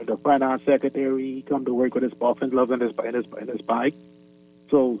finance secretary, he come to work with his boxing gloves and his bike.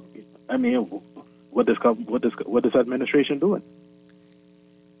 So, what this administration doing?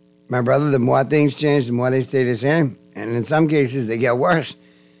 My brother, the more things change, the more they stay the same. And in some cases, they get worse.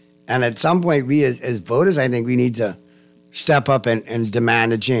 And at some point, we as voters, I think we need to step up and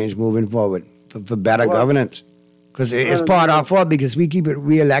demand a change moving forward for better governance. Because it's part of our fault because we keep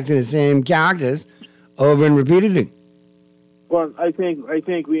re-electing the same characters over and repeatedly. Well, I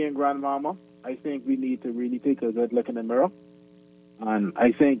think we in Grand Bahama, I think we need to really take a good look in the mirror. And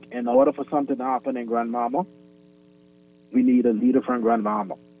I think in order for something to happen in Grand Bahama, we need a leader from Grand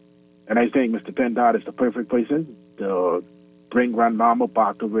Bahama. And I think Mr. Pendard is the perfect person to bring Grandmama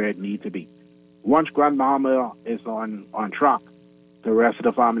back to where it needs to be. Once Grandmama is on track, the rest of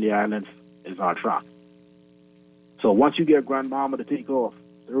the family islands is on track. So once you get Grandmama to take off,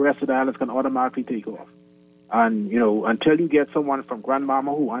 the rest of the islands can automatically take off. And, until you get someone from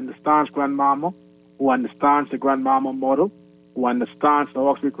Grandmama who understands Grandmama, who understands the Grandmama model, who understands the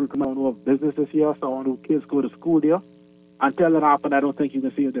Oxford curriculum, who have businesses here, someone who kids go to school there, until that happens, I don't think you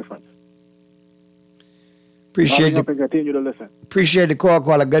can see a difference. Appreciate the continue to listen. Appreciate the call,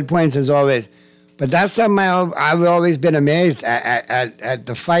 caller. Good points as always. But that's something I've always been amazed at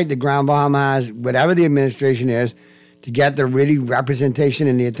the fight that Grand Bahama has, whatever the administration is, to get the really representation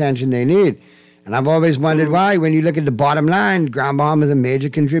and the attention they need. And I've always wondered why, when you look at the bottom line, Grand Bahama is a major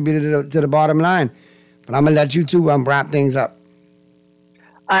contributor to the bottom line. But I'm going to let you two wrap things up.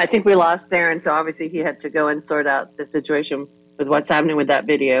 I think we lost Darren, so obviously he had to go and sort out the situation with what's happening with that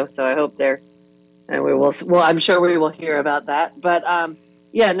video. So I hope and we will. Well, I'm sure we will hear about that. But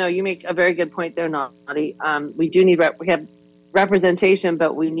you make a very good point there, Naughty. We do need we have representation,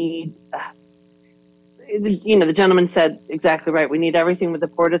 but we need. The gentleman said exactly right. We need everything with the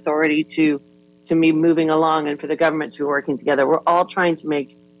Port Authority to be moving along, and for the government to be working together. We're all trying to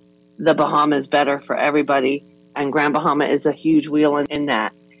make the Bahamas better for everybody, and Grand Bahama is a huge wheel in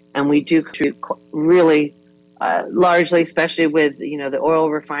that. And we do really largely, especially with the oil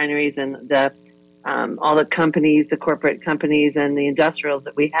refineries and the all the companies, the corporate companies, and the industrials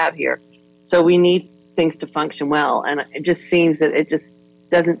that we have here. So we need things to function well, and it just seems that it just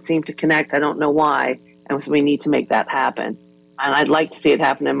doesn't seem to connect. I don't know why, and so we need to make that happen. And I'd like to see it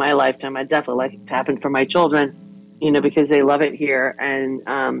happen in my lifetime. I'd definitely like it to happen for my children, because they love it here,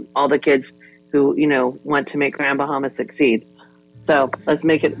 and all the kids who, want to make Grand Bahama succeed. So let's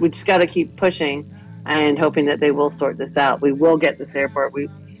make it. We just got to keep pushing and hoping that they will sort this out. We will get this airport.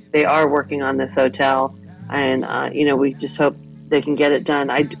 They are working on this hotel, and, we just hope they can get it done.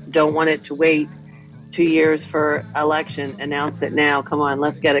 I don't want it to wait 2 years for election. Announce it now. Come on,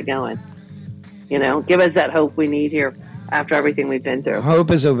 let's get it going. Give us that hope we need here after everything we've been through.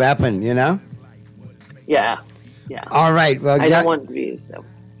 Hope is a weapon, Yeah. All right. Well, I don't want views, so.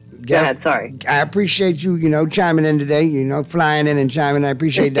 Go ahead, sorry. I appreciate you, chiming in today, flying in and chiming in. I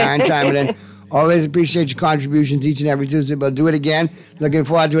appreciate Darren chiming in. Always appreciate your contributions each and every Tuesday. But do it again. Looking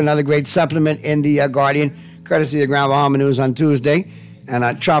forward to another great supplement in the Guardian, courtesy of the Grand Bahama News on Tuesday.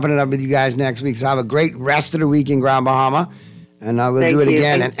 And chopping it up with you guys next week. So have a great rest of the week in Grand Bahama. And I will do it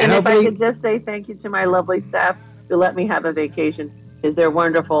again. And if I could just say thank you to my lovely staff who let me have a vacation, because they're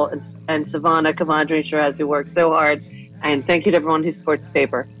wonderful. And Savannah, Kavandra, and Shiraz, who worked so hard. And thank you to everyone who supports the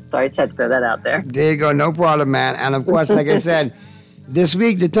paper. Sorry, I just had to throw that out there. There you go. No problem, man. And, of course, like I said, this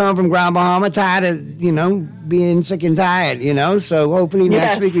week, the tone from Grand Bahama, tired of, being sick and tired, So hopefully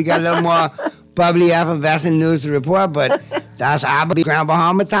next week you got a little more bubbly, effervescent news to report. But that's I'll be Grand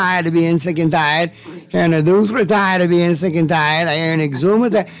Bahama tired of being sick and tired. Hearing the news for tired of being sick and tired. I hear an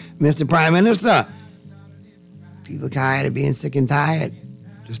Exuma that, Mr. Prime Minister, people tired of being sick and tired.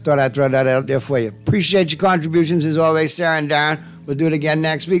 Just thought I'd throw that out there for you. Appreciate your contributions as always, Sarah and Darren. We'll do it again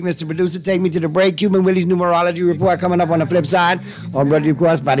next week. Mr. Producer, take me to the break. Cuban Willie's numerology report coming up on the flip side. All brought to you, of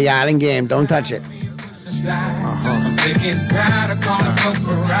course, by the Island Game. Don't touch it. I'm sick and tired of calling folks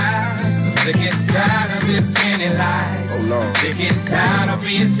for rides. I'm sick and tired of this penny life. Oh, Lord. I'm sick and tired of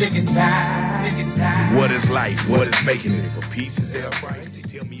being sick and tired. What is life? What is making it? For peace is their price.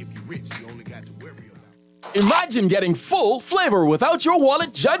 They tell me if you're rich, you only got to worry about. Imagine getting full flavor without your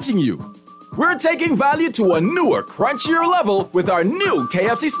wallet judging you. We're taking value to a newer, crunchier level with our new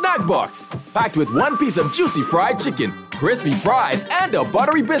KFC Snack Box. Packed with 1 piece of juicy fried chicken, crispy fries, and a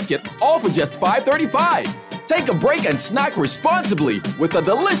buttery biscuit, all for just $5.35. Take a break and snack responsibly with a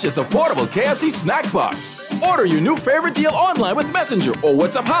delicious, affordable KFC Snack Box. Order your new favorite deal online with Messenger or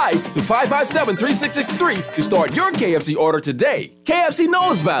WhatsApp Hi to 557-3663 to start your KFC order today. KFC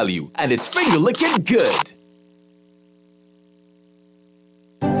knows value, and it's finger-licking good.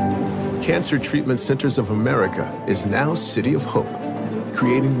 Cancer Treatment Centers of America is now City of Hope,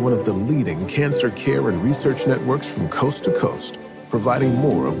 creating one of the leading cancer care and research networks from coast to coast, providing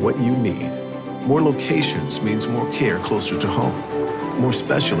more of what you need. More locations means more care closer to home. More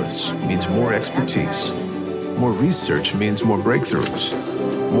specialists means more expertise. More research means more breakthroughs.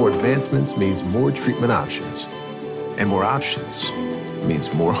 More advancements means more treatment options. And more options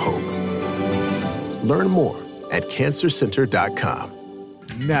means more hope. Learn more at cancercenter.com.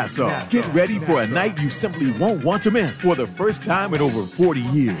 Nassau. Get ready for a night you simply won't want to miss. For the first time in over 40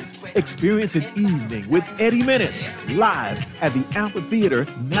 years, experience an evening with Eddie Menace live at the Amphitheater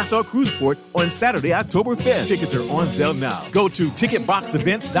Nassau Cruiseport on Saturday, October 5th. Tickets are on sale now. Go to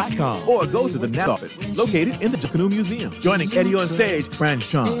ticketboxevents.com or go to the Nassau office located in the Canoe Museum. Joining Eddie on stage, Fran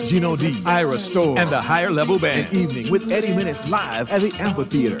Sean, Gino D, Ira Storr, and the Higher Level Band. An evening with Eddie Menace live at the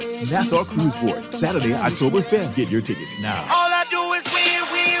Amphitheater Nassau Cruiseport, Saturday, October 5th. Get your tickets now. All I do is win,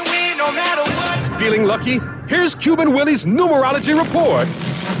 win, win, no matter what. Feeling lucky? Here's Cuban Willie's numerology report.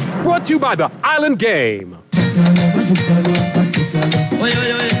 Brought to you by the Island Game.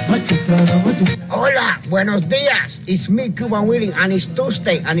 Hola, buenos dias. It's me, Cuban Willie, and it's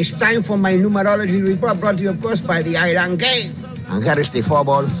Tuesday, and it's time for my numerology report brought to you, of course, by the Island Game. And here is the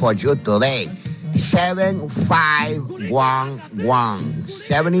football for you today. 7511,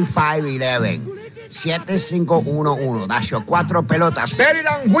 7511, 7511. That's your cuatro pelotas.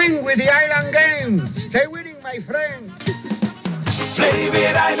 Maryland win with the Island Games. Stay winning, my friend. Play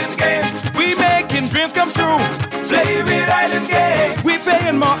with Island Games. We making dreams come true. Play with Island Games. We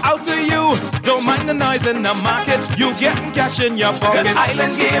paying more out to you. Don't mind the noise in the market. You getting cash in your pocket. 'Cause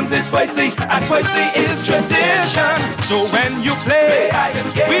Island Games is spicy and spicy is tradition. So when you play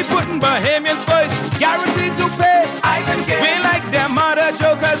Island Games, we putting Bahamians first. Guaranteed to pay Island Games. We like them other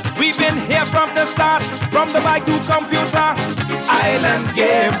jokers. We've been here from the start. From the bike to computer. Island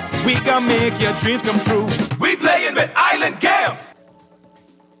Games. We gonna make your dreams come true. We playing with Island Games.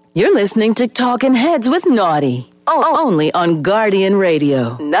 You're listening to Talking Heads with Naughty. Only on Guardian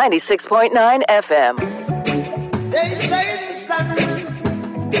Radio, 96.9 FM. They say the sun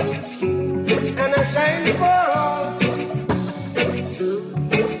and I shine for all.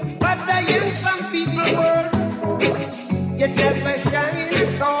 But I hear some people work, yet never shine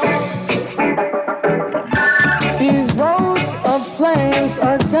at all. These roads of flames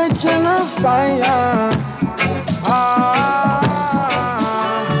are catching a fire.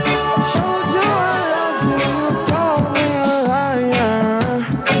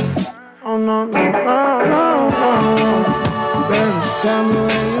 Tell me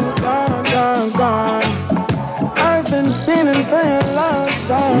where you gone. I've been feeling for your love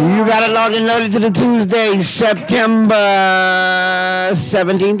so long. You got it logged and loaded to the Tuesday, September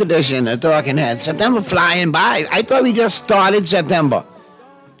 17th edition of Talking Heads. September flying by. I thought we just started September.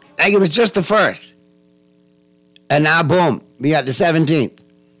 Like it was just the 1st. And now, boom, we got the 17th.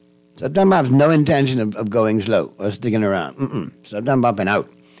 September has no intention of going slow or sticking around. September up and out.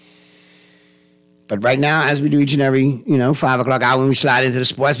 But right now, as we do each and every, 5 o'clock hour when we slide into the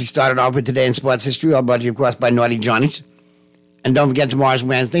sports, we started off with Today in Sports History, all brought to you, of course, by Naughty Johnny's. And don't forget tomorrow's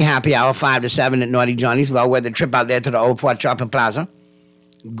Wednesday, happy hour, 5 to 7 at Naughty Johnny's. Well, worth the trip out there to the Old Fort Shopping Plaza.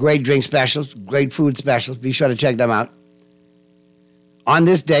 Great drink specials, great food specials. Be sure to check them out. On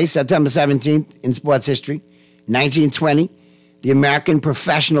this day, September 17th, in sports history, 1920, the American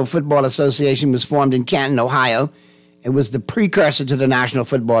Professional Football Association was formed in Canton, Ohio. It was the precursor to the National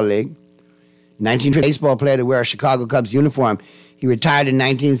Football League. 1950, baseball player to wear a Chicago Cubs uniform. He retired in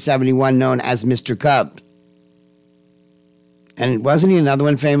 1971, known as Mr. Cubs. And wasn't he another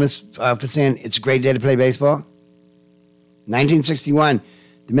one famous for saying, it's a great day to play baseball? 1961,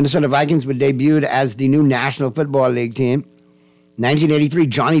 the Minnesota Vikings were debuted as the new National Football League team. 1983,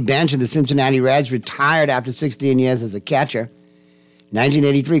 Johnny Bench of the Cincinnati Reds retired after 16 years as a catcher.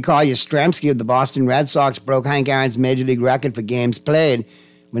 1983, Carl Yastrzemski of the Boston Red Sox broke Hank Aaron's Major League record for games played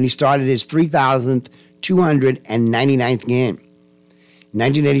when he started his 3,299th game. In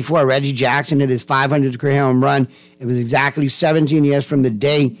 1984, Reggie Jackson hit his 500th career home run. It was exactly 17 years from the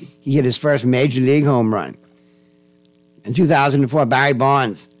day he hit his first Major League home run. In 2004, Barry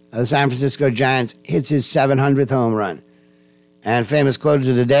Bonds of the San Francisco Giants hits his 700th home run. And famous quote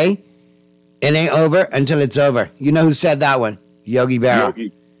of the day, it ain't over until it's over. You know who said that one? Yogi Berra.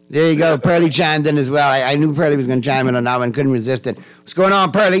 Yogi. There you go. Pearly chimed in as well. I knew Pearly was going to chime in on that one. Couldn't resist it. What's going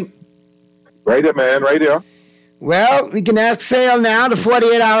on, Pearly? Right there, man. Right there. Well, we can ask Sale now. The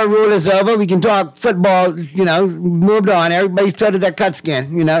 48-hour rule is over. We can talk football, moved on. Everybody started their cut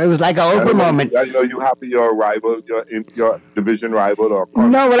skin. It was like an Oprah moment. I know you happy your rival, your division rival. Or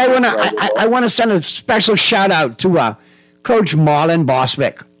no, but I want to send a special shout-out to Coach Marlon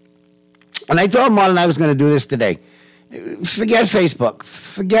Boswick. And I told Marlon I was going to do this today. Forget Facebook.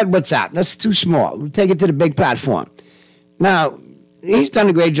 Forget WhatsApp. That's too small. We'll take it to the big platform. Now, he's done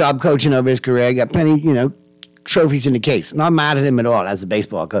a great job coaching over his career. He got plenty, trophies in the case. Not mad at him at all as a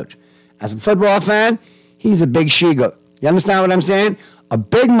baseball coach. As a football fan, he's a big she-goat. You understand what I'm saying? A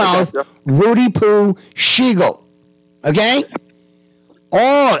big mouth, Rudy Poo she-goat. Okay?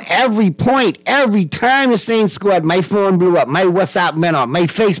 every point, every time the Saints scored, my phone blew up, my WhatsApp went off, my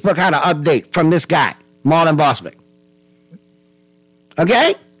Facebook had an update from this guy, Marlon Boswick.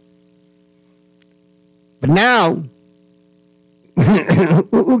 Okay? But now,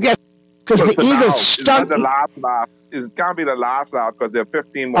 who gets... Because the Eagles stuck... The last laugh. It can't be the last laugh because there are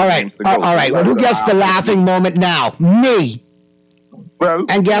 15 more games to go. All right. Well, who gets the laughing moment now? Me. Well,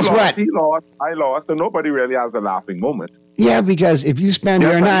 and guess what? He lost. I lost. So nobody really has a laughing moment. Yeah, because if you spend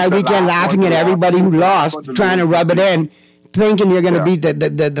your entire weekend laughing at everybody who lost, trying to rub it in, thinking you're going to beat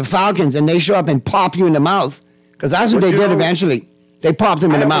the Falcons, and they show up and pop you in the mouth, because that's what they did eventually. They popped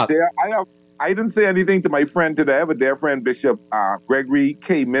him in the mouth. I didn't say anything to my friend today, but their friend Bishop Gregory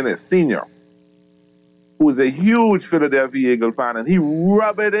K. Minnis Sr., who is a huge Philadelphia Eagle fan, and he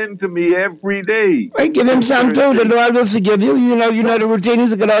rub it into me every day. Hey, give him some too. The Lord will forgive you. You know the routine.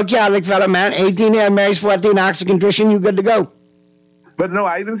 He's a good old Catholic fella, man. 18 Hail Marys, 14 acts of contrition. You good to go. But no,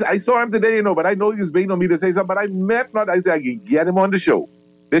 I didn't. I saw him today, but I know he was waiting on me to say something. But I meant not. I said I can get him on the show.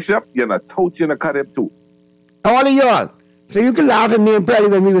 Bishop, you're gonna touch, you're gonna cut him too. All of y'all. So you can laugh at me and Petty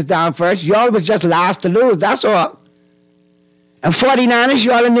when we was down first. Y'all was just last to lose. That's all. And 49ers,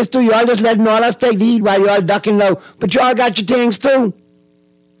 y'all in this too. Y'all just letting all us take the heat while y'all ducking low. But y'all got your things too.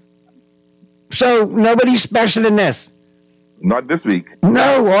 So nobody's special in this. Not this week.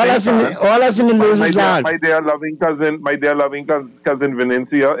 No, all us in the losers lounge. My dear loving cousin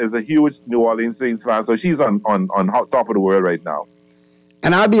Venencia is a huge New Orleans Saints fan, so she's on top of the world right now.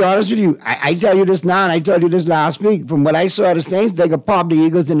 And I'll be honest with you, I tell you this now, and I told you this last week. From what I saw of the Saints, they could pop the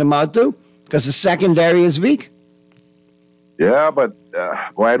Eagles in the mouth too, because the secondary is weak. Yeah, but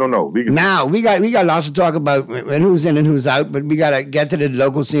I don't know. We got lots to talk about and who's in and who's out, but we got to get to the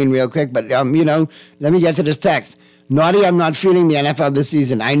local scene real quick. But let me get to this text. Naughty, I'm not feeling the NFL this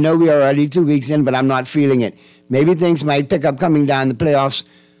season. I know we are already 2 weeks in, but I'm not feeling it. Maybe things might pick up coming down the playoffs,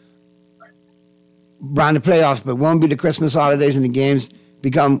 but won't be the Christmas holidays and the games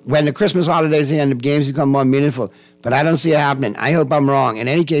when the Christmas holidays and the games become more meaningful. But I don't see it happening. I hope I'm wrong. In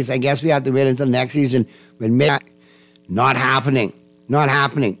any case, I guess we have to wait until next season when not happening.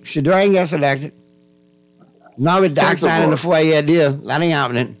 Shadorian gets elected. Not with Dak signing a 4-year deal. That ain't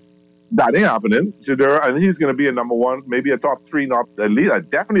happening. Shador, and he's going to be a number one, maybe a top 3, not at least,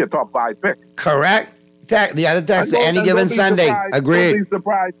 definitely a top 5 pick. Correct. The other text, any given Sunday. Agreed. Don't be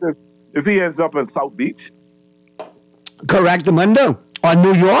surprised if he ends up in South Beach. Correct, Mundo. Or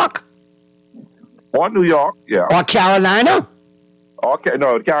New York. Yeah. Or Carolina. Okay,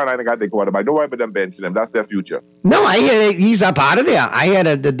 no, Carolina got their quarterback. Don't worry about them benching him. That's their future. No, I hear he's up out of there. I hear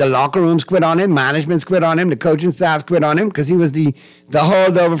the locker rooms quit on him, management's quit on him, the coaching staff quit on him because he was the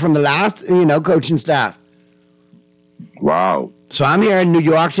holdover from the last, coaching staff. Wow. So I'm hearing New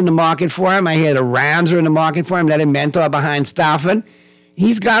York's in the market for him. I hear the Rams are in the market for him. Let him mentor behind Stafford.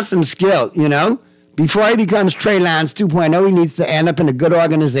 He's got some skill, Before he becomes Trey Lance 2.0, he needs to end up in a good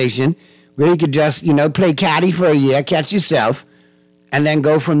organization where he could just, play caddy for a year, catch yourself, and then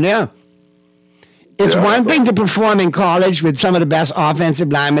go from there. It's one thing to perform in college with some of the best offensive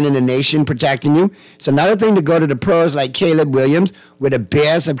linemen in the nation protecting you. It's another thing to go to the pros like Caleb Williams, where the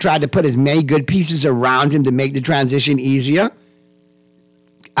Bears have tried to put as many good pieces around him to make the transition easier.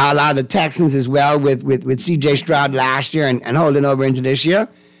 A lot of the Texans as well with C.J. Stroud last year and holding over into this year.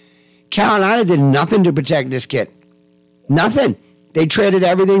 Carolina did nothing to protect this kid. Nothing. They traded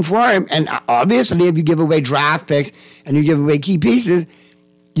everything for him. And obviously, if you give away draft picks and you give away key pieces,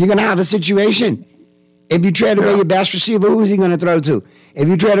 you're going to have a situation. If you trade away your best receiver, who's he going to throw to? If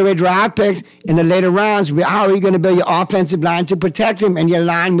you trade away draft picks in the later rounds, how are you going to build your offensive line to protect him? And your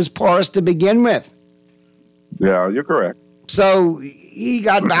line was porous to begin with. Yeah, you're correct. So he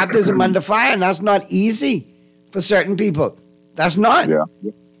got baptism under fire, and that's not easy for certain people. That's not. Yeah,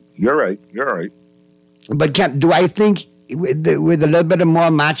 you're right. But do I think with a little bit of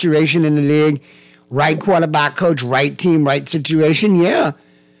more maturation in the league, right quarterback coach, right team, right situation, yeah.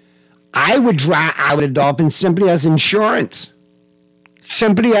 I would draw out the Dolphins simply as insurance.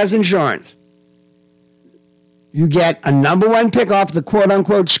 Simply as insurance. You get a number 1 pick off the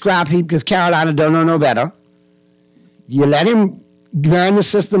quote-unquote scrap heap because Carolina don't know no better. You let him learn the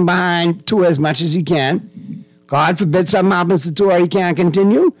system behind Tua as much as he can. God forbid something happens to Tua, he can't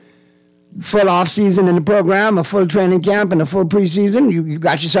continue. Full off season in the program, a full training camp, and a full preseason, you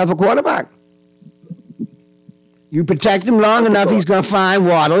got yourself a quarterback. You protect him long enough, he's going to find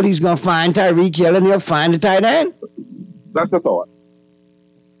Waddle, he's going to find Tyreek Hill, and he'll find the tight end. That's the thought.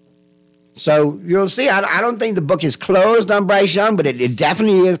 So you'll see. I don't think the book is closed on Bryce Young, but it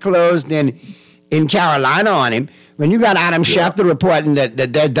definitely is closed in Carolina on him. When you got Adam Schefter reporting that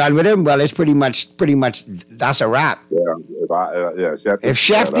they're done with him, well, it's pretty much that's a wrap. Yeah, Shefty. If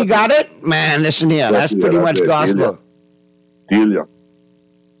Shefty got it, man, listen here. That's pretty much gospel. Delia.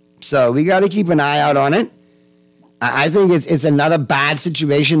 So we got to keep an eye out on it. I think it's another bad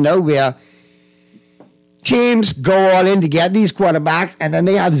situation, though, where teams go all in to get these quarterbacks, and then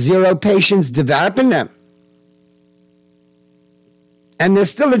they have zero patience developing them. And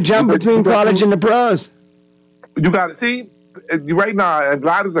there's still a jump between college and the pros. You got to see right now. I'm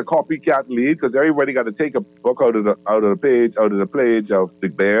glad it's a copycat league because everybody got to take a book out of the page of the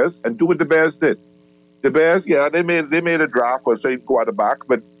Bears and do what the Bears did. The Bears, they made a draft for a certain quarterback,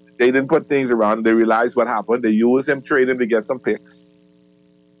 but they didn't put things around. They realized what happened. They used him, traded him to get some picks,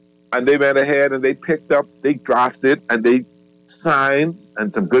 and they went ahead and they drafted, and they signed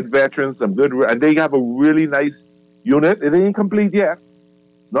and some good veterans, and they have a really nice unit. It ain't complete yet.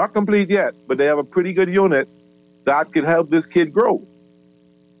 Not complete yet, but they have a pretty good unit that can help this kid grow.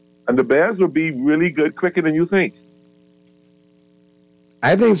 And the Bears will be really good, quicker than you think.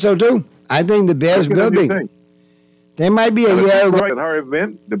 I think so, too. I think the Bears will be. There might be a year. And hurry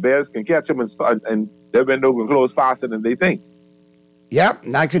win, the Bears can catch them and their window can close faster than they think. Yep,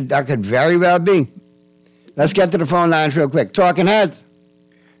 that could very well be. Let's get to the phone lines real quick. Talking Heads.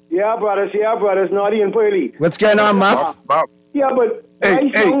 Yeah, brothers. Naughty and Pearly. What's going on, Muff? Yeah, but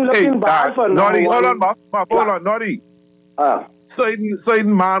Naughty, hold on, Muff, hold on, Naughty.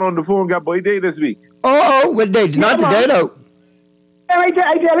 Certain man on the phone got boy day this week. Oh, what day? Not today, though. I did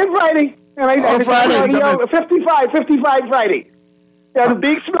it Friday. Friday. 55 Friday. There's a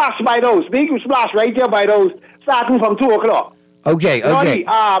big splash right there by those, starting from 2 o'clock. Okay. Naughty,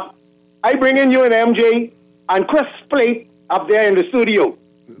 I bring in you and MJ and Chris Plate up there in the studio.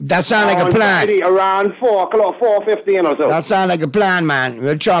 That sounds like a plan. Friday around 4 o'clock, 4:15 or so. That sounds like a plan, man.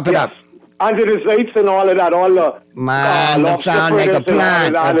 We'll chop it up. Under the lights and all of that, all the... Man, that sounds like a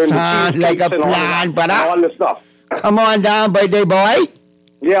plan. That sounds like a plan, brother. All the stuff. Come on down, birthday boy.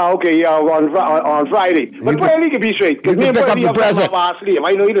 Yeah, okay, yeah, on Friday. But Friday can be straight, because me and Friday have our sleep.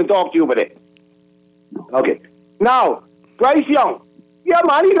 I know he didn't talk to you about it. Okay. Now, Bryce Young. Yeah,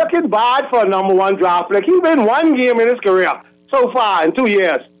 man, he looking bad for a number 1 draft. Like, he been 1 game in his career so far in 2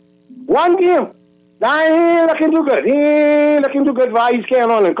 years. 1 game. Now, he ain't looking too good. He ain't looking too good for how he's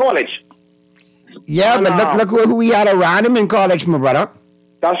carrying on in college. Yeah, but look who we had around him in college, my brother.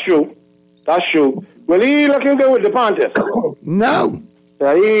 That's true. Well, he looking good with the Panthers. No.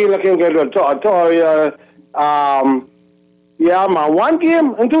 Yeah, he looking good with Toria. Yeah, man, 1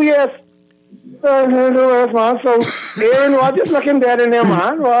 game in 2 years. Man. So Aaron Rodgers looking dead in him,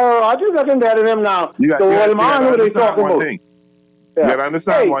 man. Rodgers looking dead in him now. The old man who they talking about. You gotta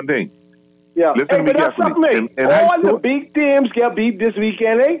understand one thing. Yeah. Listen to me carefully. All the big teams get beat this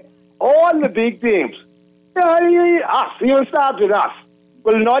weekend, eh? All the big teams. Us. You start with us.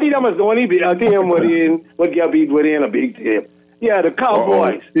 Well, Naughty them is the only team would get beat within a big team. Yeah, the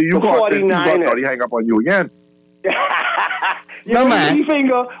Cowboys. See, you the 49ers. Naughty hang up on you again. No, man.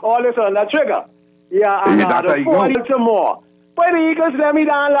 Finger, all this on that trigger. Yeah, and the 40 some more. But the Eagles let me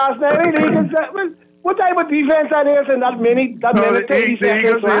down last night. The Eagles, what type of defense that is in that minute 30 seconds? The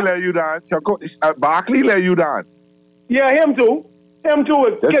Eagles didn't let you down. Barkley let you down. Yeah, him too. Let's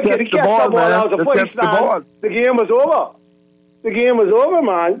catch the ball, man. Let's catch the ball. The game was over.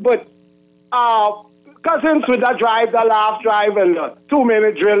 Man. But Cousins with that drive, that last drive, and the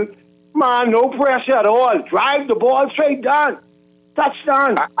 2-minute drill, man, no pressure at all. Drive the ball straight down.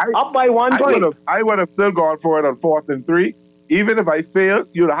 Touchdown. Up by 1 point. I would have still gone for it on 4th and 3. Even if I failed,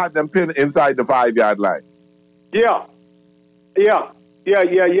 you'd have had them pinned inside the 5-yard line. Yeah. You're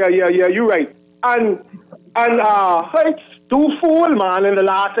right. And it's too full, man, in the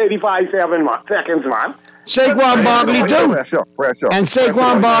last 85 seconds, man. Saquon Barkley too. Pressure. And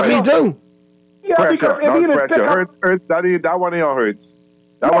Saquon Barkley too. Yeah, pressure, not pressure. Hurts. That one of y'all hurts.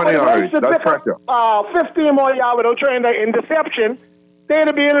 That one of y'all hurts. That's pressure. 15 more yards without trying the interception. They'd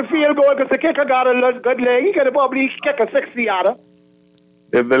have been in the field goal because the kicker got a good leg. He could have probably kick a 60-yarder.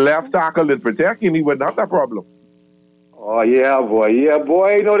 If the left tackle did protect him, he wouldn't have that problem. Oh, yeah, boy.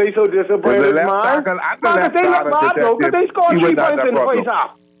 You know they so disappointed, man. They look bad, though, because they scored 3 points in the first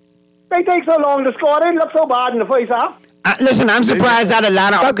half. They take so long to score. They look so bad in the first half. Listen, I'm surprised at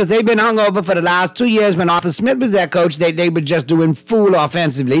Atlanta because they've been hung over for the last 2 years when Arthur Smith was their coach. They were just doing fool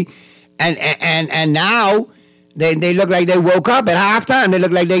offensively. And now they look like they woke up at halftime. They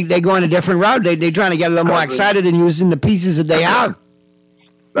look like they going a different route. They're trying to get a little more excited and using the pieces that they have.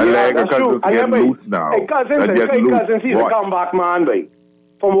 That leg of Cousins get loose now. Hey, Cousins, he's a comeback man, boy.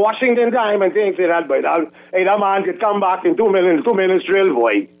 From Washington time and things like that, boy. That man could come back in 2 minutes drill,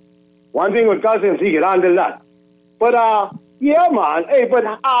 boy. One thing with Cousins, he could handle that. But, yeah, man. Hey, but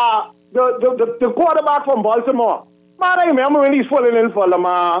the quarterback from Baltimore, Man, I remember when he's filling in for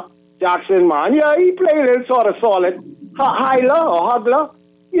Lamar Jackson, man. Yeah, he played in sort of solid. Hyler or Hugler.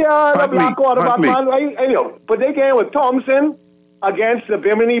 Yeah, the black quarterback, man. But they came with Thompson against the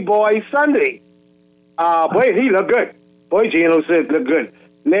Bimini boy Sunday. Boy, he looked good. Boy, Geno Smith looked good.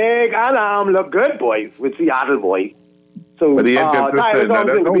 Leg and arm look good, boy, with Seattle, boy. So, but he inconsistent. Tyler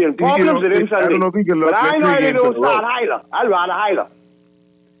Thompson could be in problems with him Sunday. I don't know if he can look but I know like 3 they games in don't a row. start Hyler. I'd rather Hyler.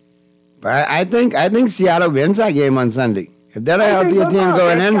 But I think Seattle wins that game on Sunday. If they're a healthier team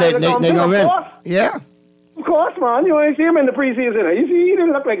going in, they're going to win. Yeah. Of course, man. You ain't see him in the preseason. You see, he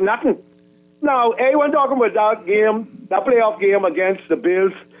didn't look like nothing. Now, everyone talking about that game, that playoff game against the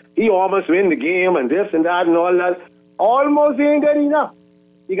Bills, he almost win the game and this and that and all that. Almost ain't good enough.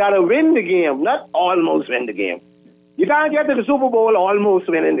 You got to win the game, not almost win the game. You can't get to the Super Bowl almost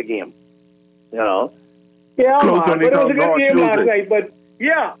winning the game. You know? Yeah, Close man. But it was a good game last night. But,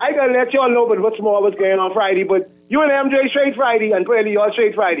 yeah, I got to let y'all know what's more what's going on Friday. But you and MJ straight Friday and Brady, y'all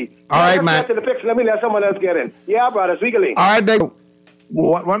straight Friday. All right, man. Get to the picks. Let me let someone else get in. Yeah, brother. Sweetly. All right, big.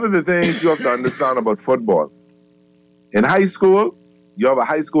 One of the things you have to understand about football, in high school, you have a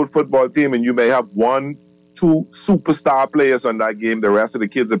high school football team and you may have 1, 2 superstar players on that game. The rest of the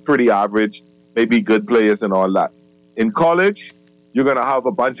kids are pretty average, maybe good players and all that. In college, you're going to have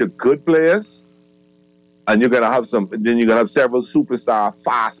a bunch of good players and you're going to have several superstar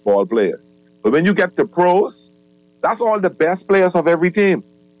fastball players. But when you get to pros, that's all the best players of every team.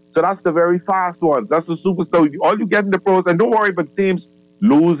 So that's the very fast ones. That's the superstar. All you get in the pros, and don't worry about teams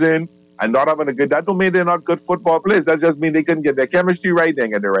losing and not having a good, that don't mean they're not good football players. That just means they couldn't get their chemistry right, they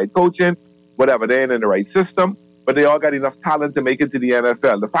ain't get the right coaching, whatever, they ain't in the right system, but they all got enough talent to make it to the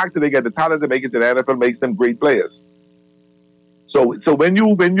NFL. The fact that they get the talent to make it to the NFL makes them great players. So when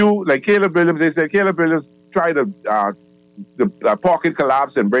you like Caleb Williams, they said Caleb Williams tried the pocket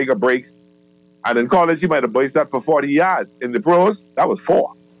collapse and break a break, and in college he might have burst that for 40 yards. In the pros, that was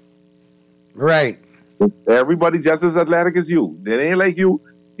 4. Right. Everybody just as athletic as you. It ain't like you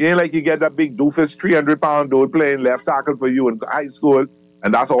get that big doofus 300-pound dude playing left tackle for you in high school,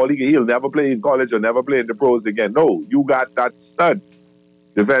 and that's all he'll never play in college or never play in the pros again. No, you got that stud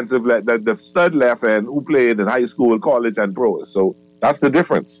defensive, the stud left end who played in high school, college, and pros. So that's the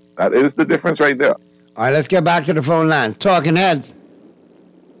difference. That is the difference right there. All right, let's get back to the phone lines. Talking Heads.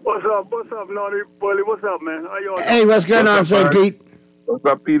 What's up, Naughty Bully? What's up, man? How you all? Hey, what's going on, St. Pete? What's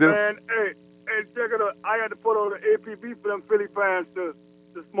up, Peters? Man, hey, check it out. I had to put on the APB for them Philly fans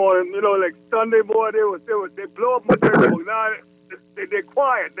this morning. You know, like Sunday, boy, they blow up my Facebook. Now they're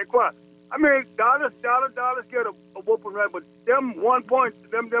quiet. They're quiet. I mean, Dallas get a whooping, right? But them 1 point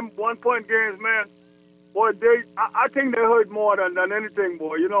games, man, boy, I think they hurt more than anything,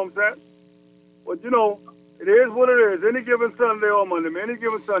 boy. You know what I'm saying? But you know, it is what it is. Any given Sunday or Monday, any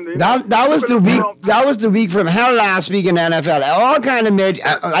given Sunday. That was the week. That was the week from hell last week in the NFL. All kind of made.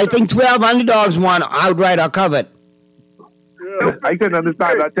 I think 12 underdogs won outright or covered. Yeah. I couldn't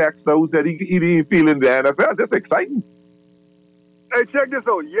understand that text who said he didn't feel in the NFL. That's exciting. Hey, check this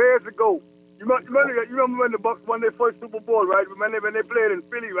out. Years ago, you remember when the Bucks won their first Super Bowl, right? When they played in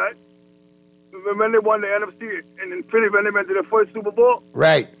Philly, right? When they won the NFC in Philly, when they went to their first Super Bowl.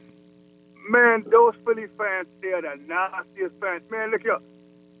 Right. Man, those Philly fans, they're the nastiest fans. Man, look here.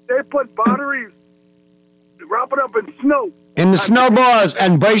 They put batteries, wrap it up in snow. In the snowballs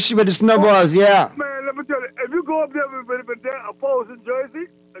and brace you with the snowballs, yeah. Man, let me tell you, if you go up there with that opposing jersey,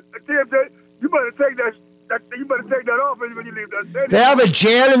 you better take that. You better take that off when you leave that stadium. They have a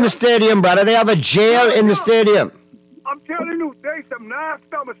jail in the stadium, brother. They have a jail in the stadium. I'm telling you, they some nasty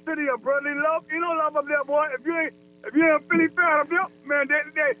of a city of brotherly love. You don't love up there, boy. If you ain't a Philly fan up there, man,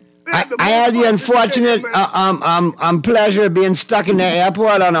 I had the unfortunate pleasure of being stuck in the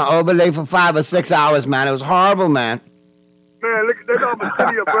airport on an overlay for 5 or 6 hours, man. It was horrible, man. Man, look, they love a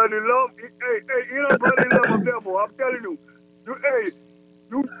city of brotherly love. Hey, you know brotherly love up there, boy. I'm telling you.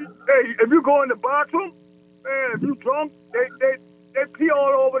 If you go in the bathroom, man, if you drunk, they pee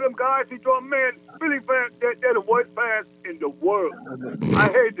all over them guys. He drunk, man. Philly fans, they're the worst fans in the world. I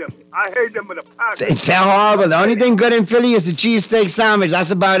hate them. I hate them with a passion. They're horrible. The only thing good in Philly is the cheesesteak sandwich.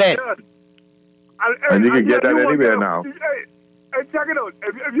 That's about it. Yes. And you can get that anywhere now. Hey, check it out.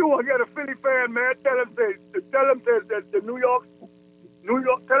 If you want to get a Philly fan, man, tell them that the New York,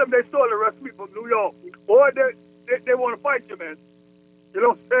 tell them they stole the recipe from New York. Boy, they want to fight you, man. You know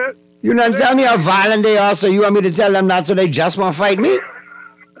what I'm saying? You not tell me how violent they are, so you want me to tell them that so they just won't fight me?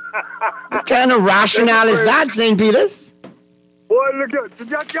 What kind of rationale is that, St. Peters? Boy, look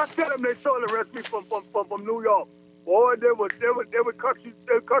at just tell them they stole the recipe from New York. Boy, they would cut you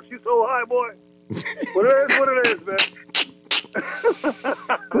so high, boy. But it is what it is, man.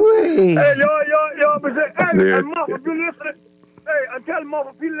 Hey, yo, but say, hey, and Mark, if you listen, hey, and tell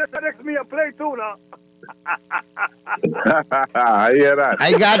Mark if you listen next to me and play too now. I hear that.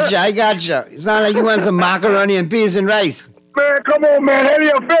 I gotcha. It's not like you want some macaroni and peas and rice. Man, come on, man. Hey,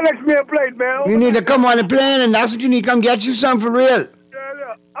 yo, Felix me a plate, man. You need to come on the plane, and that's what you need. Come get you some for real.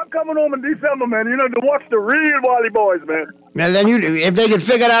 Yeah. I'm coming home in December, man. You know, to watch the real Wally Boys, man. Well, then if they can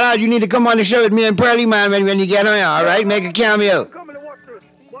figure that out, you need to come on the show with me and Pearly, man, when you get on here, all right? Make a cameo. I'm coming to watch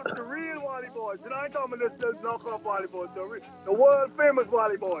the real Wally Boys. You know, I ain't talking about this knockoff Wally Boys. The world famous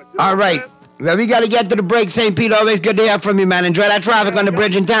Wally Boys. You know All right. Well, we got to get to the break, St. Pete. Always good to hear from you, man. Enjoy that traffic on the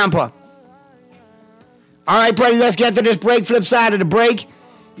bridge in Tampa. All right, Pearly, let's get to this break. Flip side of the break.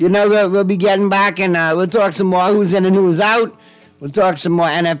 You know, we'll be getting back, and we'll talk some more who's in and who's out. We'll talk some more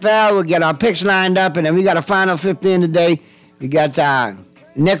NFL. We'll get our picks lined up, and then we got a final 15 today. We got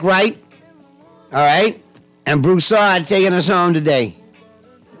Nick Wright, all right, and Broussard taking us home today.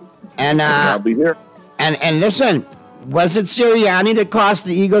 And I'll be here. And listen, was it Sirianni that cost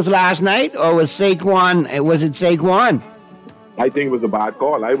the Eagles last night, or was Saquon? Was it Saquon? I think it was a bad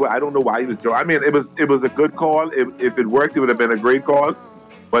call. I don't know why he was throwing. I mean, it was a good call. If it worked, it would have been a great call.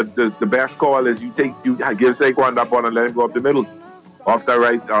 But the best call is you give Saquon that ball and let him go up the middle, off the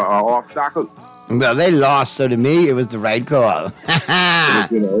right, off tackle. Well, they lost, so to me, it was the right call. And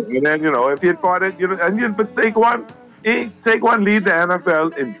then if he had caught it, but Saquon lead the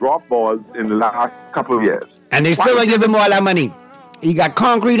NFL in drop balls in the last couple of years. And they still don't give him all that money. He got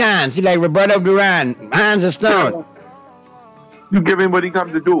concrete hands. He like Roberto Duran, hands of stone. You give him what he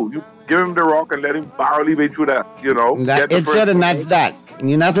comes to do. You give him the rock and let him barrel his way through that, It's it and that's that. And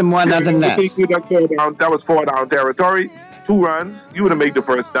you're nothing more, nothing less. That was 4 down territory. 2 runs. You would have made the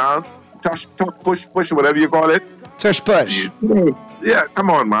first down. Tush, push, whatever you call it. Tush, push. Yeah, come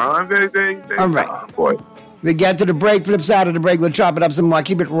on, man. All right. Boy. We get to the break. Flip side of the break. We'll chop it up some more.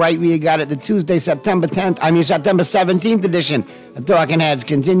 Keep it right where you got it. The Tuesday, September 17th edition of Talking Heads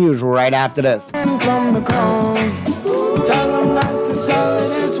continues right after this. From the cone, tell them not to sell it,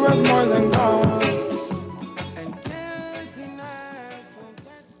 it's worth more than gold.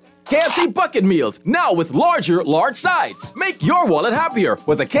 KFC Bucket Meals, now with large sides. Make your wallet happier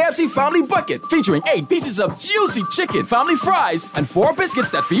with a KFC Family Bucket featuring 8 pieces of juicy chicken, family fries, and 4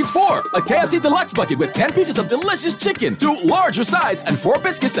 biscuits that feeds 4. A KFC Deluxe Bucket with 10 pieces of delicious chicken, 2 larger sides, and 4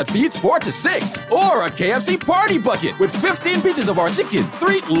 biscuits that feeds 4 to 6. Or a KFC Party Bucket with 15 pieces of our chicken,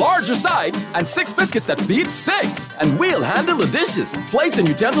 3 larger sides, and 6 biscuits that feeds 6. And we'll handle the dishes, plates and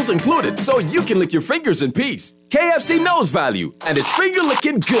utensils included, so you can lick your fingers in peace. KFC knows value, and it's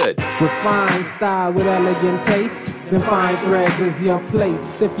finger-licking good. Refined style with elegant taste, then Fine Threads is your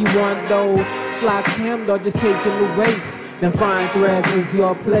place. If you want those slacks hemmed or just taking the waist, then Fine Threads is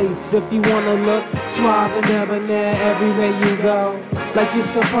your place. If you want to look suave and debonair everywhere you go, like you're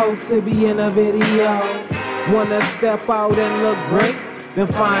supposed to be in a video, want to step out and look great, then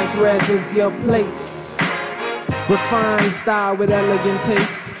Fine Threads is your place. Refined style with elegant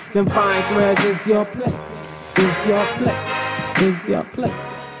taste, then Fine Threads is your place. Is your place. Is your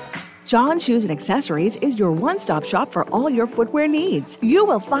place. John Shoes and Accessories is your one-stop shop for all your footwear needs. You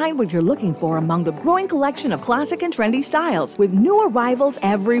will find what you're looking for among the growing collection of classic and trendy styles with new arrivals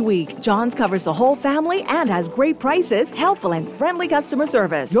every week. John's covers the whole family and has great prices, helpful and friendly customer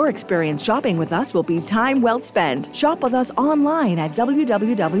service. Your experience shopping with us will be time well spent. Shop with us online at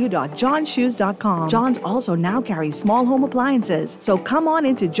www.johnshoes.com. John's also now carries small home appliances, so come on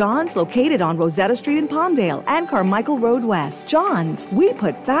into John's, located on Rosetta Street in Palmdale and Carmichael Road West. John's, we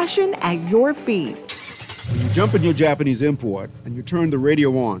put fashion at your feet. When you jump in your Japanese import and you turn the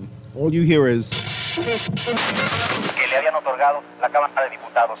radio on, all you hear is...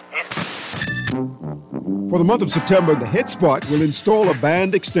 For the month of September, the Hit Spot will install a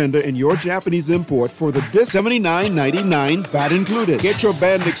band extender in your Japanese import for the disc $79.99, VAT included. Get your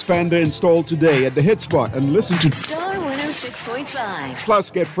band expander installed today at the Hit Spot and listen to Star 106.5.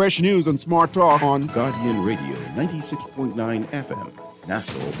 Plus, get fresh news and smart talk on Guardian Radio 96.9 FM,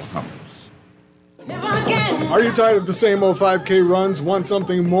 Nassau, Bahamas. Are you tired of the same old 5K runs? Want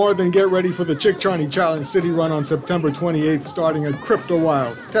something more? Then get ready for the Chick Charney Challenge City Run on September 28th, starting at Crypto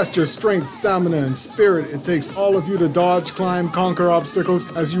Wild. Test your strength, stamina, and spirit. It takes all of you to dodge, climb, conquer obstacles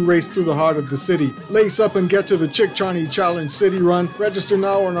as you race through the heart of the city. Lace up and get to the Chick Charney Challenge City Run. Register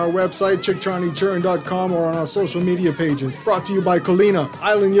now on our website, chickcharneychurn.com, or on our social media pages. Brought to you by Colina,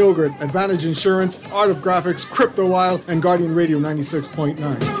 Island Yogurt, Advantage Insurance, Art of Graphics, Crypto Wild, and Guardian Radio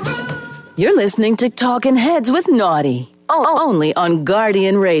 96.9. You're listening to Talkin' Heads with Naughty. Only on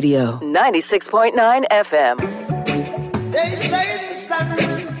Guardian Radio 96.9 FM. They say the sun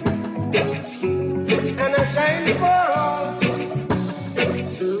and I shine for all.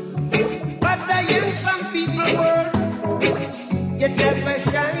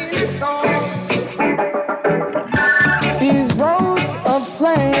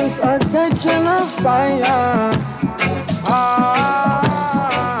 flames are catching a fire.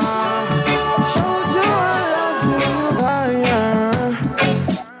 Showed you I love you higher.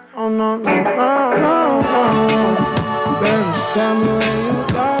 Oh no, no, no, no, no. Baby, tell me where you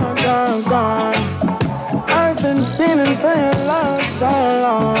gone, gone, gone. I've been feeling for your love so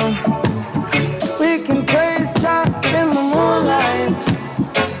long. We can praise God in the moonlight.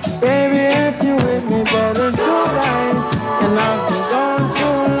 Baby, if you with me, better do right. And I've been gone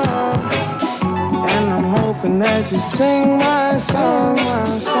too long. And I'm hoping that you sing my song, my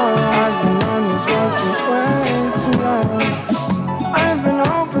song. I've been on this road for way too long. I've been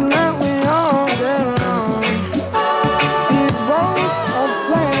hoping that we all get along. These roads of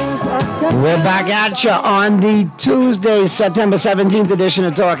flames are catching. We're back at you on the Tuesday, September 17th edition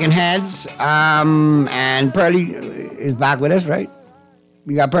of Talking Heads. And Pearly is back with us, right?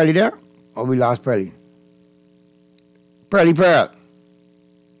 We got Pearly there? Or we lost Pearly? Pearly Pearl.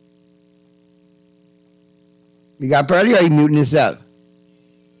 You got Pearly, or are you muting yourself?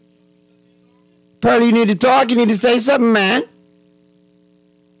 Pearly, you need to talk. You need to say something, man.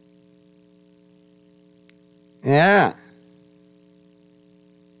 Yeah.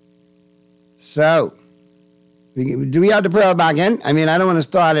 So, do we have the Pearl back in? I mean, I don't want to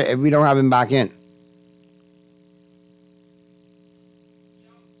start it if we don't have him back in.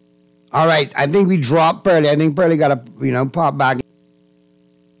 All right, I think we dropped Pearly. I think Pearly got to, pop back in.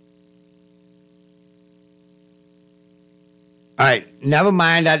 All right, never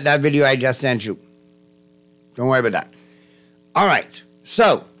mind that video I just sent you. Don't worry about that. All right,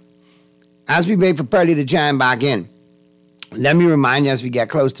 so, as we wait for Pearly to chime back in, let me remind you as we get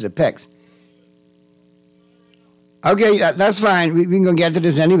close to the picks. Okay, that's fine. We're going to get to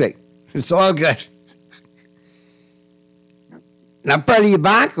this anyway. It's all good. Now, Pearly, you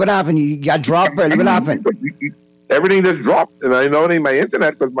back? What happened? You got dropped, Pearly. What happened? Everything just dropped, and I know it ain't my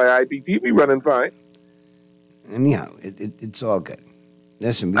internet because my IPTV running fine. Anyhow, it's all good.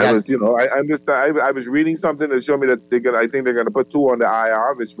 Listen, I understand. I was reading something that showed me that I think they're gonna put 2 on the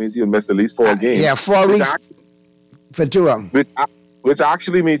IR, which means he'll miss at least 4 games. Yeah, 4 weeks for 2 of them. Which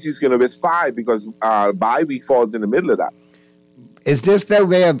actually means he's gonna miss 5 because bye week falls in the middle of that. Is this their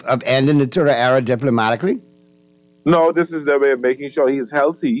way of ending the Tura era diplomatically? No, this is their way of making sure he's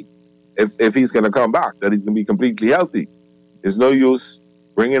healthy if he's going to come back, that he's going to be completely healthy. There's no use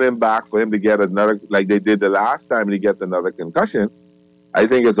bringing him back for him to get another, like they did the last time, and he gets another concussion. I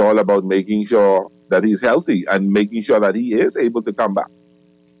think it's all about making sure that he's healthy and making sure that he is able to come back.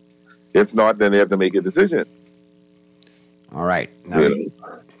 If not, then they have to make a decision. All right. Now,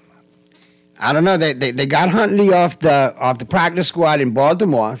 I don't know. They got Huntley off the practice squad in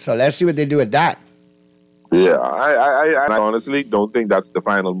Baltimore, so let's see what they do with that. Yeah, I honestly don't think that's the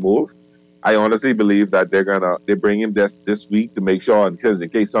final move. I honestly believe that they bring him this week to make sure, because in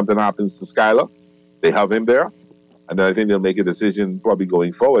case something happens to Skylar, they have him there, and then I think they'll make a decision probably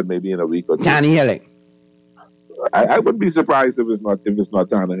going forward, maybe in a week or 2. Tannehill. I wouldn't be surprised if it's not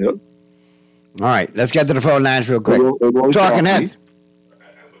Tannehill. All right, let's get to the phone lines real quick. Talking Heads.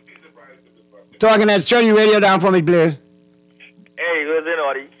 Talking Heads, turn your radio down for me, please. Hey, what's in,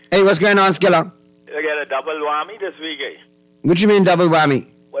 Ori? Hey, what's going on, Skiller? You get a double whammy this week, eh? What you mean double whammy?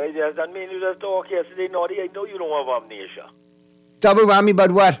 Well, I just done mean you just talk yesterday, Naughty. I know you don't have amnesia. Double whammy, but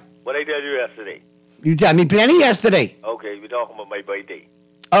what? What I tell you yesterday? You tell me plenty yesterday. Okay, we're talking about my birthday.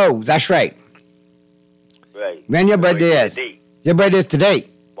 Oh, that's right. Right. When your birthday is? Your birthday is today.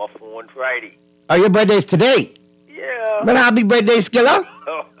 My phone Friday. Oh, your birthday is today? Yeah. Well, happy birthday, Skiller.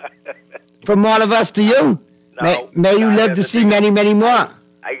 From all of us to you. Now, may you live to see many, many more.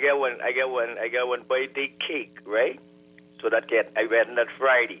 I get one birthday cake, right? So I went on that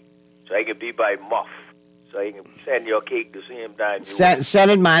Friday, so I can be by Muff, so I can send your cake the same time.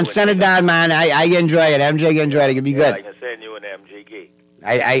 Send it, man. Send it down, man. I enjoy it. MJ can enjoy it. It can be good. I can send you an MJ cake.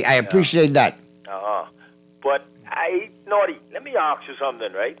 I appreciate that. But Naughty, let me ask you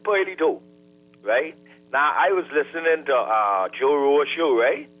something, right? Pearly too, right? Now I was listening to Joe Rose show,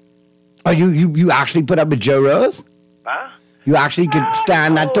 right? Oh, you actually put up with Joe Rose? Huh? You actually could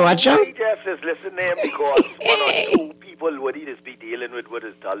stand that torture? I just listen to him because 1 or 2 people would he just be dealing with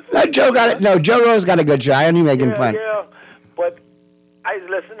his dull. Joe Rose got a good show. I only making fun. Yeah, but I was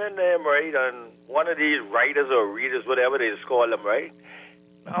listening to him, right, and one of these writers or readers, whatever they just call them, right?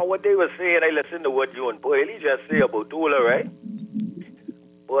 Now, what they were saying, I listened to what you and Pearly just say about Tula, right?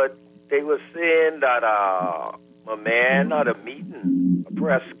 But they were saying that a man at a meeting, a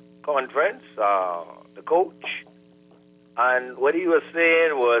press conference, the coach, and what he was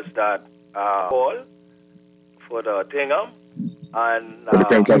saying was that call for the Tingham and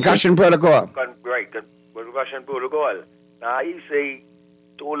concussion protocol. Concussion protocol. Now he say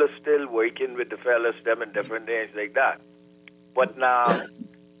Tola's still working with the fellas, them and different things like that. But now,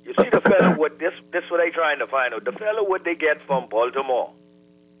 you see the fella, this what I trying to find out. The fella, what they get from Baltimore,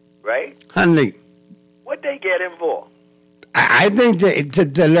 right? Hundley. What they get him for? I think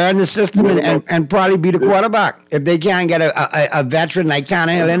to learn the system and probably be the quarterback if they can't get a veteran like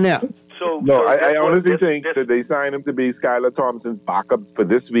Tannehill in there. No, I honestly think that they signed him to be Skylar Thompson's backup for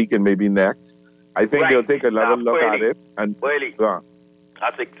this week and maybe next. I think they'll take another look at it. And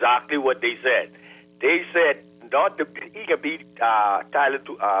that's exactly what they said. They said he can be Tyler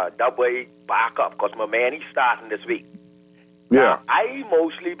Dubway backup because my man, he's starting this week. Yeah. Now, I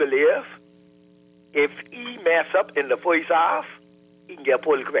mostly believe if he mess up in the first half, he can get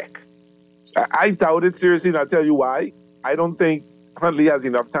pulled quick. I doubt it seriously, and I'll tell you why. I don't think Huntley has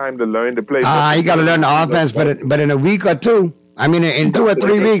enough time to learn to play. You got to learn the offense, but in a week or two, I mean, in 2 or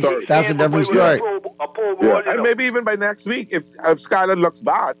 3 weeks, that's a different story. And maybe even by next week, if Skylar looks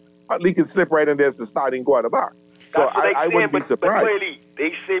bad, Huntley can slip right in there as the starting quarterback. So I wouldn't be surprised. But really,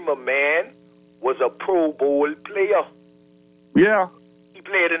 they say my man was a Pro Bowl player. Yeah. He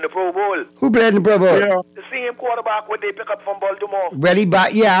played in the Pro Bowl. Who played in the Pro Bowl? Yeah. The same quarterback what they pick up from Baltimore.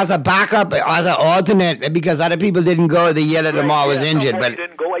 As a backup, as an alternate, because other people didn't go the year that Lamar was injured. But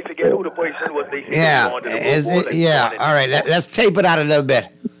didn't go. I forget who the person was. They all right. Let's tape it out a little bit.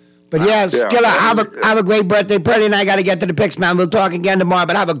 But Skilla, have a great birthday. Pearlie and I got to get to the picks, man. We'll talk again tomorrow,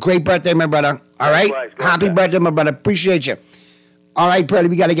 but have a great birthday, my brother. All right? Happy birthday, my brother. Appreciate you. All right, Pearlie,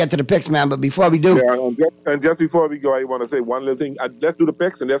 we got to get to the picks, man. But before we do... and just before we go, I want to say one little thing. Let's do the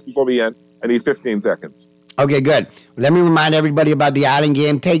picks, and just before we end, I need 15 seconds. Okay, good. Let me remind everybody about the Island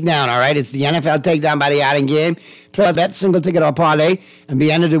Game Takedown, all right? It's the NFL Takedown by the Island Game. Plus, bet single ticket or parlay and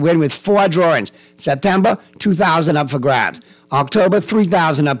be entered to win with 4 drawings. September, $2,000 up for grabs. October,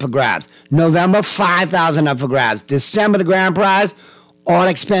 $3,000 up for grabs. November, $5,000 up for grabs. December, the grand prize, all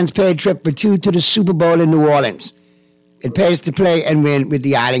expense paid trip for 2 to the Super Bowl in New Orleans. It pays to play and win with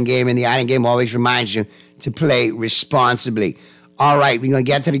the Island Game, and the Island Game always reminds you to play responsibly. All right, we're going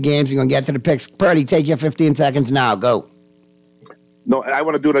to get to the games. We're going to get to the picks. Purdy, take your 15 seconds now. Go. No, I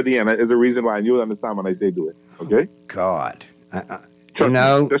want to do it at the end. There's a reason why, and you'll understand when I say do it. Okay? God. Trust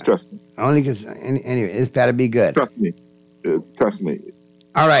me. Just trust me. Only because, anyway, it's better be good. Trust me. Trust me.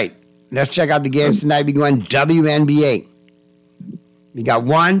 All right, let's check out the games tonight. We're going WNBA. We got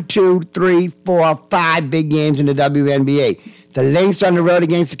 1, 2, 3, 4, 5 big games in the WNBA. The Lynx on the road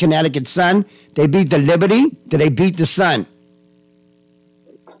against the Connecticut Sun. They beat the Liberty. Did they beat the Sun?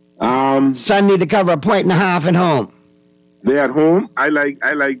 Sun need to cover 1.5 at home. They at home. I like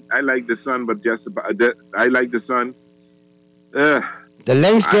the Sun, but just about I like the Sun. The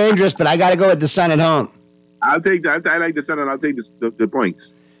Lynx dangerous, but I got to go with the Sun at home. I'll take that. I like the Sun, and I'll take the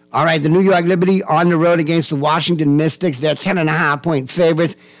points. All right, the New York Liberty on the road against the Washington Mystics. They're 10.5-point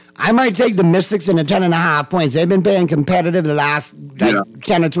favorites. I might take the Mystics in the 10.5 points. They've been playing competitive the last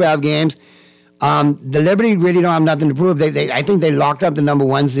 10 or 12 games. The Liberty really don't have nothing to prove. I think they locked up the number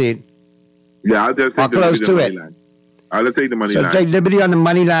 1 seed. Yeah, I'll just take the money line. I'll take the money line. So take Liberty on the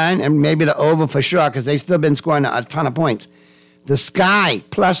money line and maybe the over for sure because they've still been scoring a ton of points. The Sky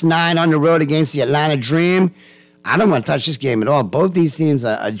 +9 on the road against the Atlanta Dream. I don't want to touch this game at all. Both these teams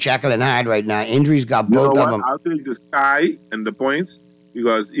are Jekyll and Hyde right now. Injuries got both of them. I'll take the Sky and the points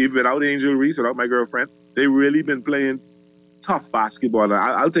because even without Angel Reese, without my girlfriend, they really been playing tough basketball.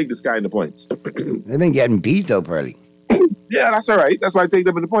 I'll take the Sky and the points. They've been getting beat though, Purdy. Yeah, that's all right. That's why I take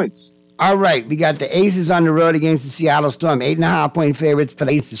them in the points. All right, we got the Aces on the road against the Seattle Storm. 8.5-point favorites for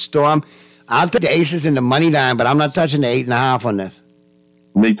the Aces Storm. I'll take the Aces in the money line, but I'm not touching the 8.5 on this.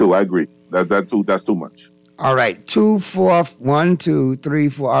 Me too. I agree. That's too much. All right, 2, 4, 1, 2, 3,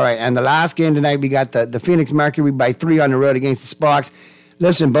 4. All right, and the last game tonight, we got the Phoenix Mercury by 3 on the road against the Sparks.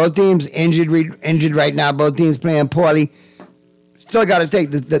 Listen, both teams injured right now. Both teams playing poorly. Still got to take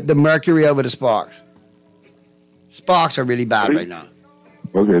the Mercury over the Sparks. Sparks are really bad right now.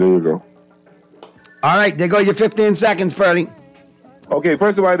 Okay, there you go. All right, there go your 15 seconds, Pearlie. Okay,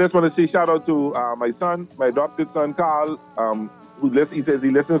 first of all, I just want to say shout out to my son, my adopted son, Carl, he says he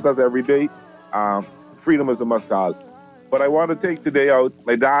listens to us every day. Freedom is a must, Carl. But I want to take today out.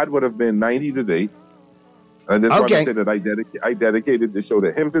 My dad would have been 90 today. And I just want to say that I dedicated the show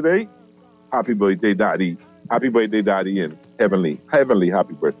to him today. Happy birthday, Daddy. Happy birthday, Daddy, and heavenly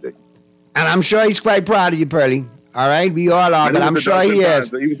happy birthday. And I'm sure he's quite proud of you, Pearlie. All right, we all are, but I'm sure he is.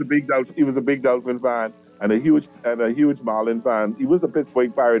 So he was a big Dolphin fan and a huge Marlin fan. He was a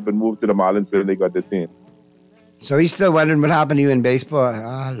Pittsburgh Pirate, but moved to the Marlins when they got the team. So he's still wondering what happened to you in baseball.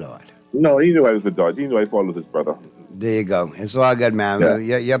 Oh Lord. No, he knew I was a Dodge. He knew I followed his brother. There you go. It's all good, man.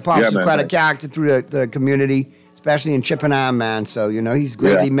 Yeah. Your pops was quite a character through the community. His especially in Chippenham, man. So, you know, he's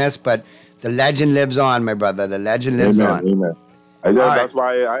greatly missed, but the legend lives on, my brother. The legend lives on. Amen. That's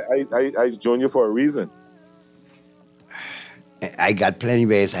why I joined you for a reason. I got plenty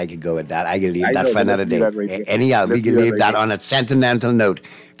ways I could go with that. I can leave that for another day. Anyhow, we can leave that on a sentimental note.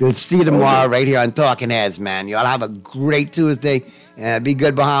 We'll see you tomorrow right here on Talking Heads, man. Y'all have a great Tuesday. Be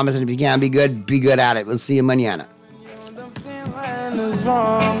good, Bahamas, and if you can be good at it. We'll see you mañana. Is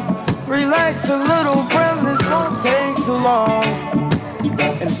wrong. Relax a little, friend, this won't take too long.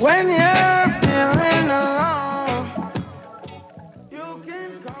 And when you're feeling alone,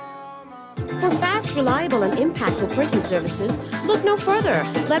 for fast, reliable, and impactful printing services, look no further.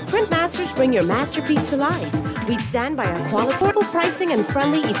 Let Printmasters bring your masterpiece to life. We stand by our quality. Affordable pricing and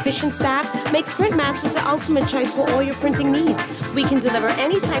friendly, efficient staff makes Printmasters the ultimate choice for all your printing needs. We can deliver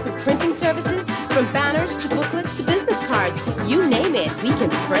any type of printing services, from banners to booklets to business cards. You name it, we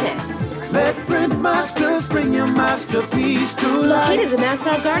can print it. let Printmasters bring your masterpiece to life. Located in the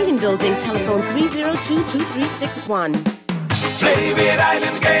Nassau Guardian Building, telephone 302-2361. Play with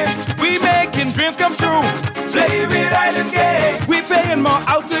Island Games, we making dreams come true. Play with Island Games, we paying more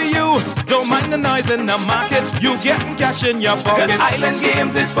out to you. Don't mind the noise in the market, you getting cash in your pocket. 'Cause Island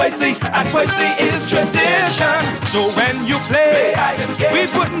Games is spicy, and spicy is tradition. So when you play Island Games, we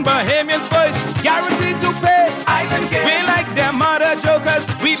putting Bahamians first, guaranteed to pay. Island Games, we like them other jokers.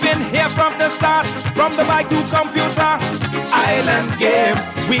 We've been here from the start, from the bike to computer. Island Games,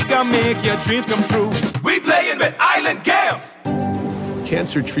 we gonna make your dreams come true. We playing with Island Games.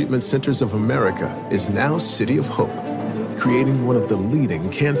 Cancer Treatment Centers of America is now City of Hope, creating one of the leading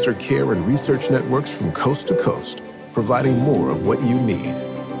cancer care and research networks from coast to coast, providing more of what you need.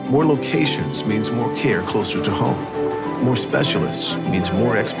 More locations means more care closer to home. More specialists means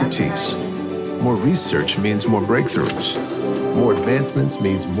more expertise. More research means more breakthroughs. More advancements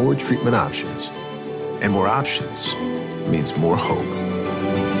means more treatment options. And more options means more hope.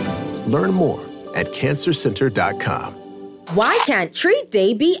 Learn more at cancercenter.com. Why can't treat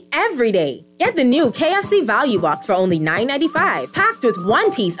day be every day? Get the new KFC Value Box for only $9.95, packed with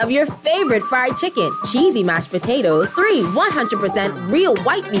one piece of your favorite fried chicken, cheesy mashed potatoes, 3 100% real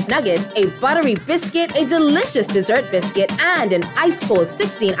white meat nuggets, a buttery biscuit, a delicious dessert biscuit, and an ice-cold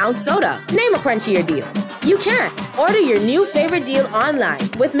 16-ounce soda. Name a crunchier deal. You can't. Order your new favorite deal online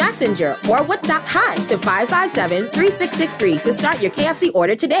with Messenger or WhatsApp Hi to 557-3663 to start your KFC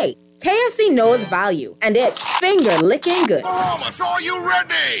order today. KFC knows value, and it's finger-licking good. Bahamas, are you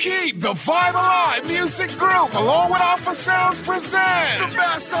ready? Keep the vibe alive. Music Group, along with Alpha Sounds, presents the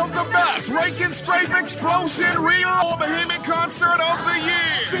best of the best. Rake and Scrape Explosion Reload Bohemian Concert of the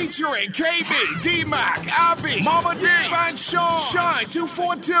Year. Featuring KB, D-Mac, Abby, Mama D, Fan Shaw, Shine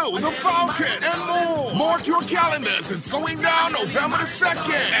 242, The Falcon, and more. Mark your calendars. It's going down November the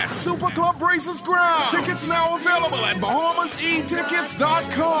 2nd at Super Club Races Ground. Tickets now available at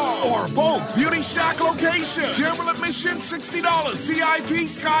BahamasEtickets.com. Or both Beauty Shack locations. General admission $60. VIP,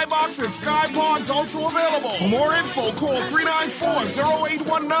 Skybox, and Skypods also available. For more info, call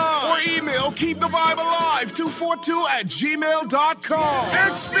 394-0819 or email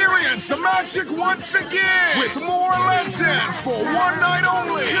keepthevibealive242@gmail.com. Experience the magic once again with more legends for one night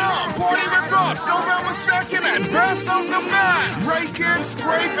only. Come party with us November 2nd at Best of the Best. Rake and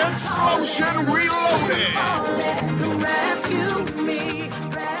Scrape Explosion Reloaded.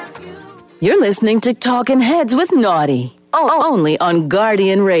 You're listening to Talkin' Heads with Naughty. Only on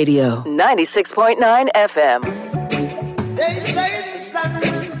Guardian Radio, 96.9 FM. They say the sun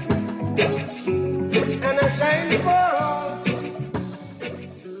and I shine for all.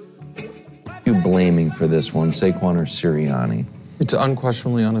 You blaming for this one, Saquon or Sirianni? It's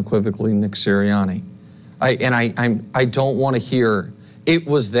unquestionably, unequivocally Nick Sirianni. I don't want to hear it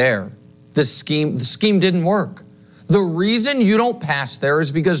was there. The scheme didn't work. The reason you don't pass there is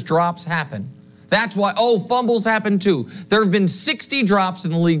because drops happen. That's why, fumbles happen too. There have been 60 drops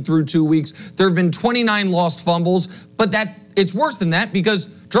in the league through 2 weeks. There have been 29 lost fumbles, but it's worse than that because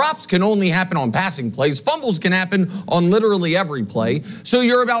drops can only happen on passing plays. Fumbles can happen on literally every play. So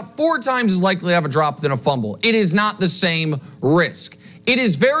you're about 4 times as likely to have a drop than a fumble. It is not the same risk. It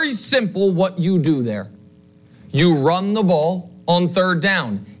is very simple what you do there. You run the ball on 3rd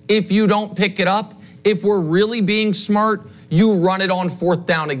down. If you don't pick it up, if we're really being smart, you run it on 4th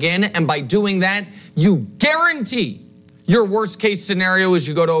down again, and by doing that, you guarantee your worst case scenario is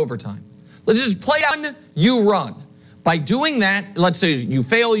you go to overtime. Let's just play on, you run. By doing that, let's say you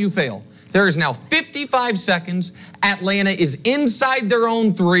fail. There is now 55 seconds. Atlanta is inside their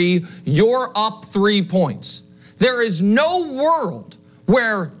own 3. You're up 3 points. There is no world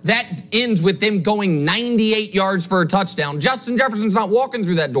where that ends with them going 98 yards for a touchdown. Justin Jefferson's not walking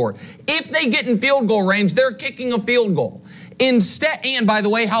through that door. If they get in field goal range, they're kicking a field goal. Instead, and by the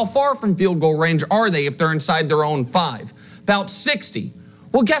way, how far from field goal range are they if they're inside their own 5? About 60.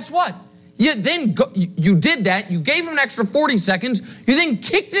 Well, guess what? You did that. You gave them an extra 40 seconds. You then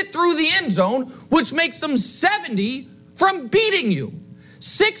kicked it through the end zone, which makes them 70 from beating you.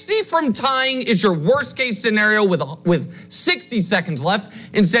 60 from tying is your worst case scenario with 60 seconds left.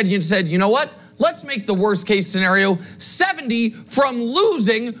 Instead, you said, you know what? Let's make the worst case scenario 70 from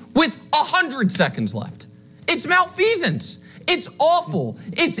losing with 100 seconds left. It's malfeasance. It's awful.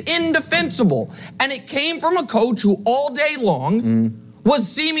 It's indefensible. And it came from a coach who all day long was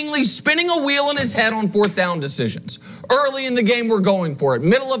seemingly spinning a wheel in his head on 4th down decisions. Early in the game, we're going for it.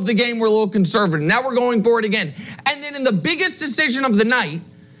 Middle of the game, we're a little conservative. Now we're going for it again. And then in the biggest decision of the night,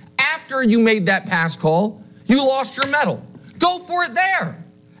 after you made that pass call, you lost your mettle. Go for it there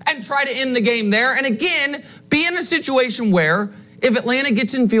and try to end the game there. And again, be in a situation where if Atlanta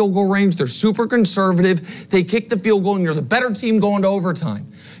gets in field goal range, they're super conservative, they kick the field goal, and you're the better team going to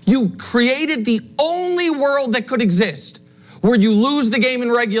overtime. You created the only world that could exist where you lose the game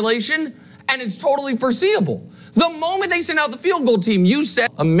in regulation, and it's totally foreseeable. The moment they sent out the field goal team, you said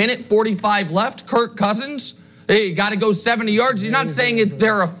a minute 45 left, Kirk Cousins, hey, got to go 70 yards. You're not saying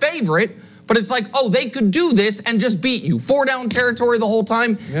they're a favorite, but it's like, oh, they could do this and just beat you. 4-down territory the whole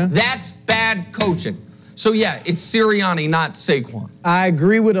time. Yeah. That's bad coaching. So, yeah, it's Sirianni, not Saquon. I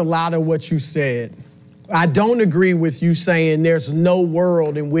agree with a lot of what you said. I don't agree with you saying there's no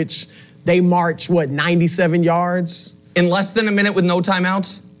world in which they march, 97 yards? In less than a minute with no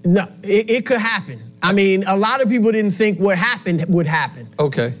timeouts? No, it could happen. I mean, a lot of people didn't think what happened would happen.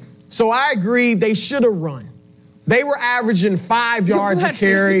 Okay. So I agree they should have run. They were averaging 5 yards a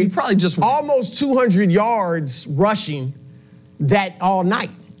carry. Probably just almost 200 yards rushing that all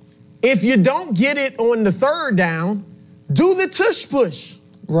night. If you don't get it on the 3rd down, do the tush push.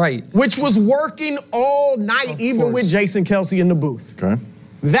 Right. Which was working all night, even with Jason Kelce in the booth. Okay.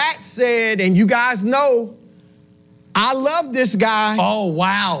 That said, and you guys know, I love this guy. Oh,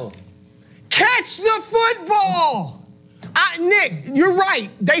 wow. Catch the football. Nick, you're right.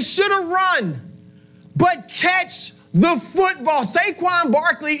 They should have run. But catch the football. Saquon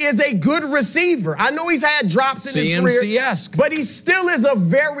Barkley is a good receiver. I know he's had drops in his career. CMC-esque. But he still is a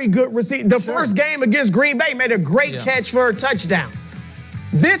very good receiver. The first game against Green Bay made a great catch for a touchdown.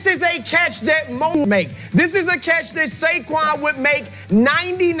 This is a catch that Mo would make. This is a catch that Saquon would make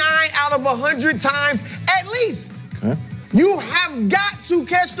 99 out of 100 times at least. Okay. You have got to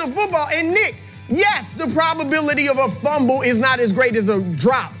catch the football. And Nick, yes, the probability of a fumble is not as great as a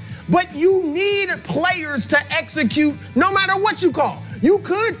drop. But you need players to execute no matter what you call. You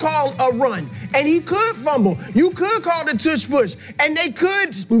could call a run, and he could fumble. You could call the tush push, and they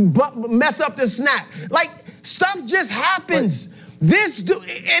could mess up the snap. Like, stuff just happens.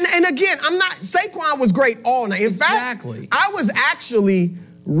 And again, Saquon was great all night. In fact, I was actually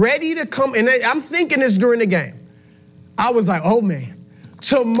ready to come, and I'm thinking this during the game. I was like, oh, man.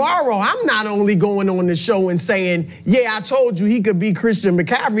 Tomorrow, I'm not only going on the show and saying, yeah, I told you he could be Christian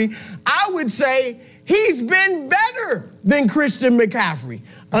McCaffrey. I would say he's been better than Christian McCaffrey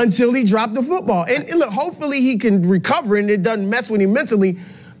until he dropped the football. And look, hopefully he can recover and it doesn't mess with him mentally.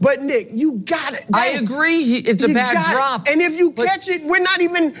 But, Nick, you got it. I agree. It's a bad drop. And if you catch it,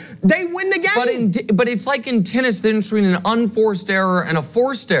 they win the game. But it's like in tennis, the difference between an unforced error and a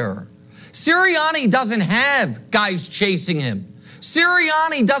forced error. Sirianni doesn't have guys chasing him.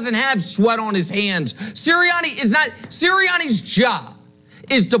 Sirianni doesn't have sweat on his hands. Sirianni's job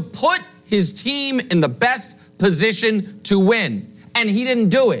is to put his team in the best position to win, and he didn't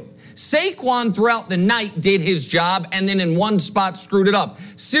do it. Saquon throughout the night did his job and then in one spot screwed it up.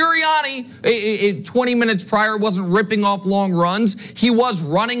 Sirianni, 20 minutes prior, wasn't ripping off long runs. He was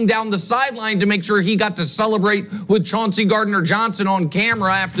running down the sideline to make sure he got to celebrate with Chauncey Gardner-Johnson on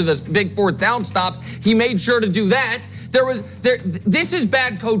camera after this big 4th down stop. He made sure to do that. This is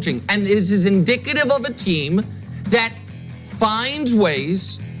bad coaching, and this is indicative of a team that finds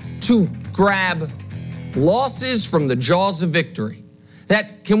ways to grab losses from the jaws of victory.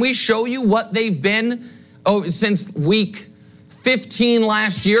 Can we show you what they've been since week 15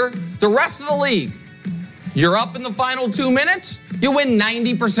 last year? The rest of the league, you're up in the final 2 minutes, you win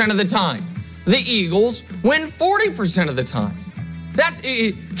 90% of the time. The Eagles win 40% of the time.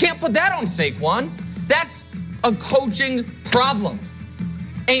 You can't put that on Saquon. That's a coaching problem.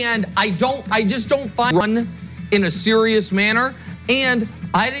 And I just don't find run in a serious manner. And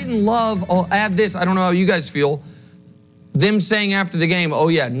I didn't love, I'll add this, I don't know how you guys feel, them saying after the game, oh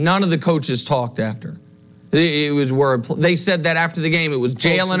yeah, none of the coaches talked after. It was where they said that after the game. It was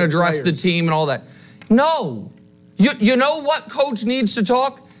Jalen addressed the team and all that. No. You know what coach needs to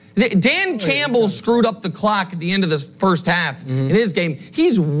talk? Dan Campbell screwed up the clock at the end of the first half in his game.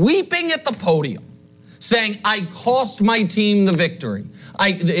 He's weeping at the podium, saying, I cost my team the victory.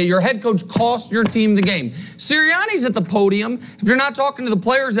 Your head coach cost your team the game. Sirianni's at the podium. If you're not talking to the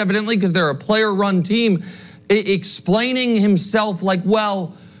players, evidently, because they're a player-run team, explaining himself like,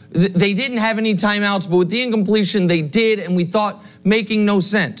 well, they didn't have any timeouts, but with the incompletion, they did, and we thought making no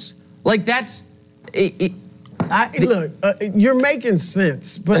sense. Like, that's... Look, you're making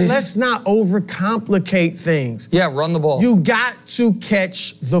sense, but let's not overcomplicate things. Yeah, run the ball. You got to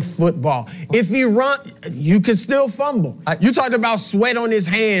catch the football. If you run, you can still fumble. You talked about sweat on his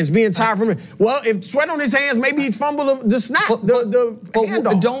hands, being tired from it. Well, if sweat on his hands, maybe he fumbled the snap, the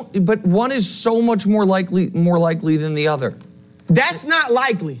handoff. But one is so much more likely than the other. That's not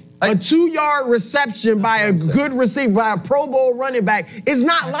likely. A 2-yard reception by a good receiver, by a Pro Bowl running back, is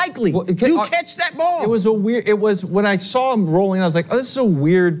not likely. You catch that ball. It was when I saw him rolling, I was like, oh, this is a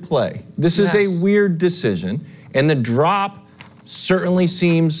weird play. This is a weird decision. And the drop certainly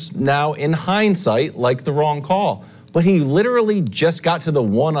seems now, in hindsight, like the wrong call. But he literally just got to the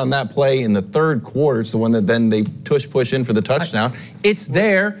one on that play in the third quarter. It's the one that then they push in for the touchdown. It's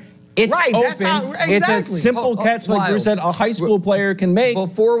there. It's open. It's a simple catch, like Bruce said, a high school player can make.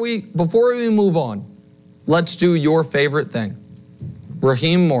 Before we move on, let's do your favorite thing.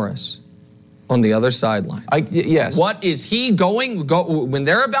 Raheem Morris on the other sideline. Yes. What is he going when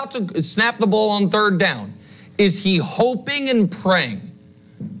they're about to snap the ball on third down? Is he hoping and praying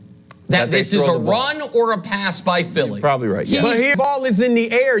that this is a run or a pass by Philly? You're probably right. Yeah. But his ball is in the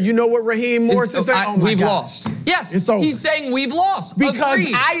air. You know what Raheem Morris is saying? We've lost. Yes, it's over. He's saying we've lost. Because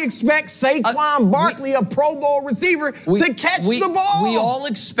Agreed. I expect Saquon Barkley, a Pro Bowl receiver, to catch the ball. We all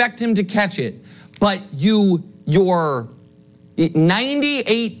expect him to catch it. But your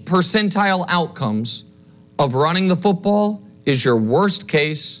 98 percentile outcomes of running the football is your worst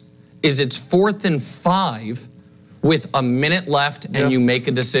case, is it's 4th and 5 with a minute left and you make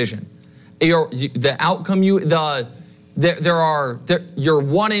a decision. Your 1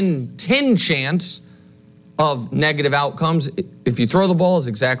 in 10 chance of negative outcomes if you throw the ball is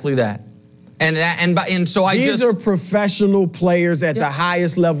exactly that. And so these are professional players at the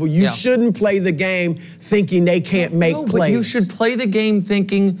highest level. You shouldn't play the game thinking they can't make plays. But you should play the game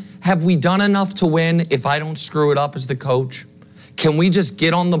thinking, have we done enough to win if I don't screw it up as the coach? Can we just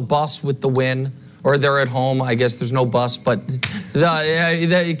get on the bus with the win? Or they're at home, I guess there's no bus, but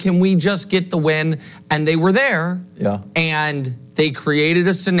can we just get the win? And they were there, and they created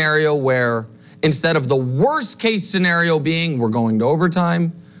a scenario where instead of the worst case scenario being we're going to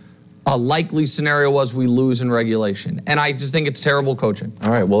overtime, a likely scenario was we lose in regulation. And I just think it's terrible coaching.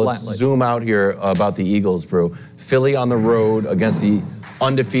 All right, well, let's zoom out here about the Eagles, Brew. Philly on the road against the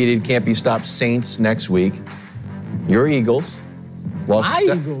undefeated, can't-be-stopped Saints next week. Your Eagles.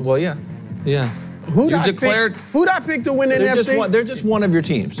 Eagles? Well, yeah. Yeah. Who'd I pick to win the NFC? They're just one of your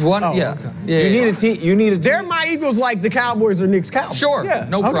teams. You need a team. You need a team. They're my Eagles, like the Cowboys or Knicks Cowboys. Sure. Yeah.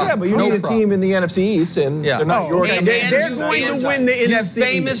 No problem. Yeah, but you need a team in the NFC East, and they're not yours. They're going to win the NFC East. You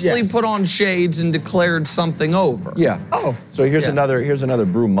famously put on shades and declared something over. Yeah. So here's another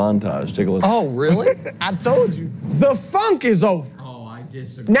Brew montage. Take a listen. Oh, really? I told you. The funk is over.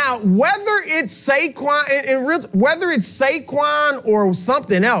 Disagree. Now, whether it's Saquon or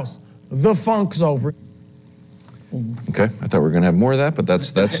something else, the funk's over. Okay, I thought we were going to have more of that, but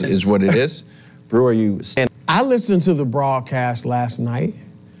that's is what it is. Brew, are you standing? I listened to the broadcast last night,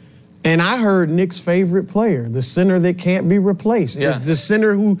 and I heard Nick's favorite player, the center that can't be replaced, the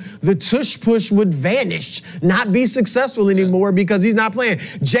center who the tush push would vanish, not be successful anymore because he's not playing.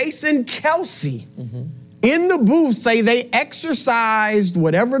 Jason Kelce. In the booth, say they exorcised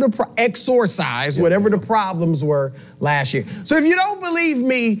whatever the problems were last year. So if you don't believe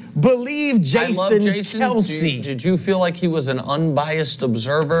me, believe Jason Kelce. Did you feel like he was an unbiased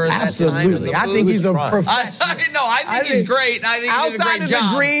observer at Absolutely. that time? I think he's a professional. I think he's great. I think he did a great job. Outside of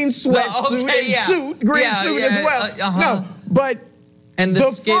the green sweatsuit suit as well. No, but and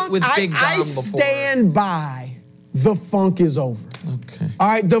the skit funk, with Big Dom I stand by the funk is over. Okay. All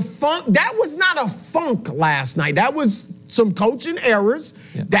right, the funk, that was not a funk last night. That was some coaching errors.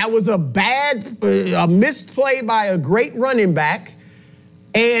 Yeah. That was a missed play by a great running back.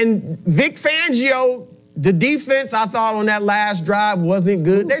 And Vic Fangio, the defense, I thought on that last drive wasn't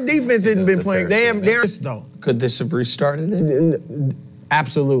good. Their defense hadn't been playing. Though. Could this have restarted it?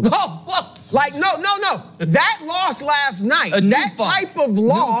 Absolutely. Like, no. That loss last night, that type of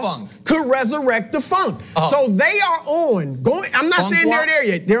loss could resurrect the funk. So they are I'm not saying they're there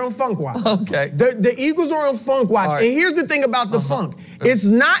yet. They're on funk watch. Okay. The Eagles are on funk watch. Right. And here's the thing about the funk. It's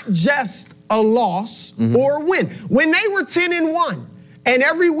not just a loss or a win. When they were 10-1, and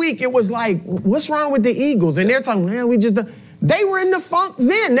every week it was like, what's wrong with the Eagles? And they're talking, man, they were in the funk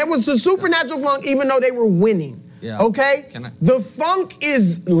then. There was a supernatural funk even though they were winning. Yeah. Okay? The funk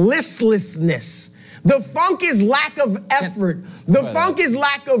is listlessness. The funk is lack of effort. The funk is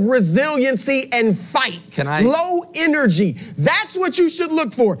lack of resiliency and fight. Low energy. That's what you should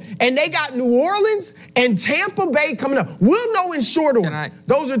look for. And they got New Orleans and Tampa Bay coming up. We'll know in short order.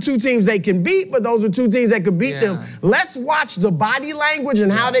 Those are two teams they can beat, but those are two teams that could beat them. Let's watch the body language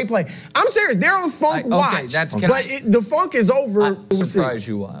and how they play. I'm serious. They're on funk watch. The funk is over. I'll surprise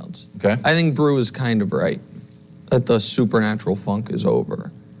you, Wilds. Okay. I think Brew is kind of right that the supernatural funk is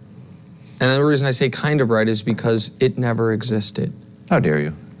over. And the reason I say kind of right is because it never existed. How dare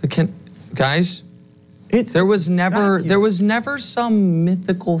you? Guys, there was never some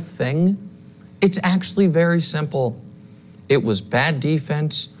mythical thing. It's actually very simple. It was bad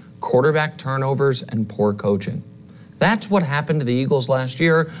defense, quarterback turnovers, and poor coaching. That's what happened to the Eagles last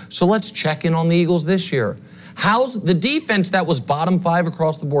year. So let's check in on the Eagles this year. How's the defense that was bottom 5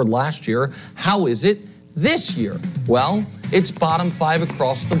 across the board last year? How is it this year? Well, it's bottom 5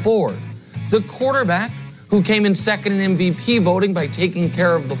 across the board. The quarterback, who came in second in MVP voting by taking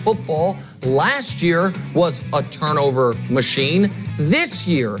care of the football, last year was a turnover machine. This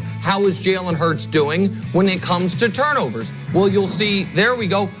year, how is Jalen Hurts doing when it comes to turnovers? Well, you'll see, there we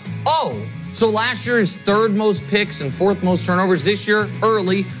go. So last year is third most picks and fourth most turnovers. This year,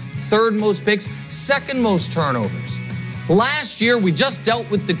 early, third most picks, second most turnovers. Last year, we just dealt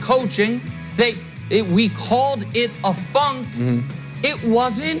with the coaching. We called it a funk. It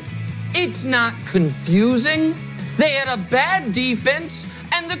wasn't. It's not confusing. They had a bad defense,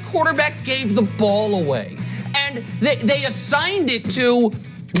 and the quarterback gave the ball away. And they assigned it to,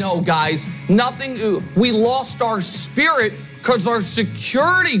 no, guys, nothing. We lost our spirit because our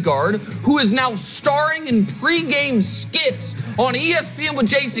security guard, who is now starring in pregame skits on ESPN with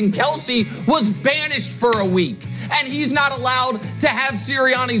Jason Kelsey, was banished for a week. And he's not allowed to have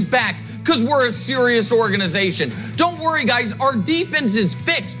Sirianni's back because we're a serious organization. Don't worry, guys. Our defense is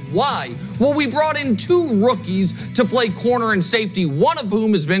fixed. Why? Well, we brought in 2 rookies to play corner and safety, one of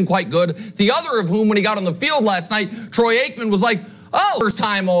whom has been quite good. The other of whom, when he got on the field last night, Troy Aikman was like, first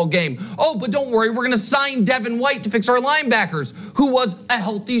time all game. But don't worry, we're going to sign Devin White to fix our linebackers, who was a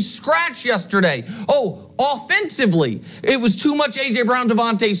healthy scratch yesterday. Offensively, it was too much A.J. Brown,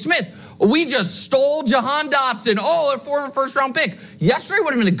 Devontae Smith. We just stole Jahan Dotson. A former first-round pick. Yesterday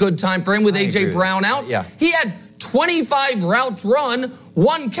would have been a good time for him with A.J. Brown out. Yeah. He had 25 routes run,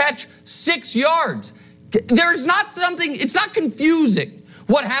 1 catch, 6 yards. It's not confusing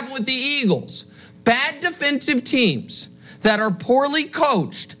what happened with the Eagles. Bad defensive teams that are poorly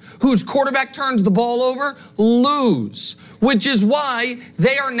coached, whose quarterback turns the ball over, lose. Which is why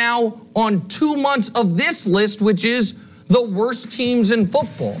they are now on 2 months of this list, which is the worst teams in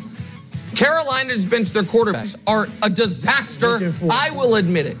football. Carolina's bench, their quarterbacks are a disaster. I will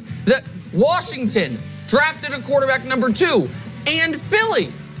admit it. That Washington drafted a quarterback number 2, and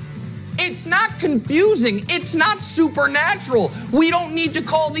Philly. It's not confusing. It's not supernatural. We don't need to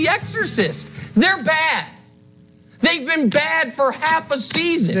call The Exorcist. They're bad. They've been bad for half a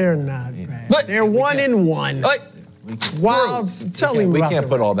season. They're not bad. But they're 1-1. Wilds, tell me. We can't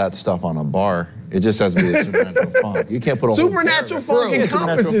put all that stuff on a bar. It just has to be a supernatural funk. You can't put a supernatural funk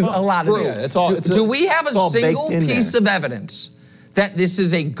encompasses a lot of it. Do we have a single piece of evidence that this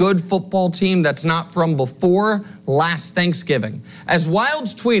is a good football team that's not from before last Thanksgiving? As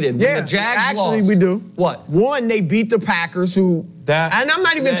Wilds tweeted, when the Jags lost. Actually, we do. What? One, they beat the Packers, and I'm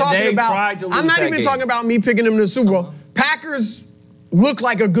not even talking about me picking them to the Super Bowl. Packers look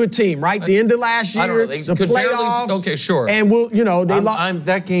like a good team, right? The end of last year, I don't know, they the could playoffs. Okay, sure. And they lost.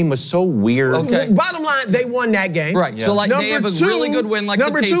 That game was so weird. Okay. Bottom line, they won that game. Right. Yeah. So they have a really good win like the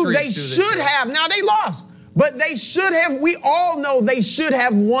Patriots. Number 2, they should have. Now they lost. But they should have, we all know they should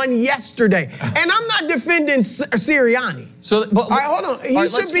have won yesterday. And I'm not defending Sirianni. All right, hold on.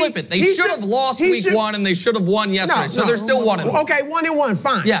 Let's flip it. They should have lost week 1 and they should have won yesterday. So they're still 1-1. Okay, 1-1,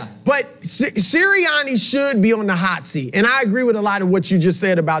 fine. Yeah. But Sirianni should be on the hot seat. And I agree with a lot of what you just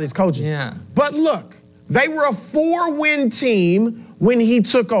said about his coaching. Yeah. But look, they were a 4-win team when he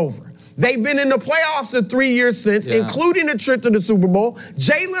took over. They've been in the playoffs the 3 years since, including a trip to the Super Bowl.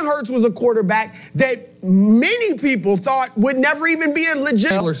 Jalen Hurts was a quarterback that many people thought would never even be a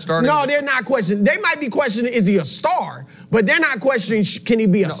legit. No, they're not questioning. They might be questioning, is he a star? But they're not questioning, can he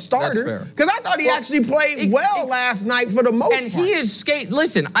be a starter? Because I thought he actually played well last night for the most part. And he is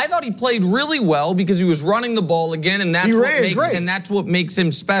listen, I thought he played really well because he was running the ball again, and that's what makes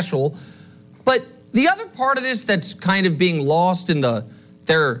him special. But the other part of this that's kind of being lost in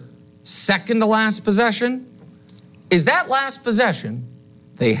their second to last possession is that last possession,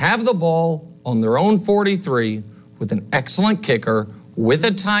 they have the ball on their own 43 with an excellent kicker with a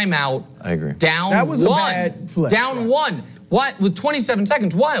timeout. I agree. Down that was one. A bad play. Down one. What with 27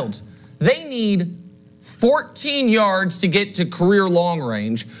 seconds? Wilds. They need 14 yards to get to career long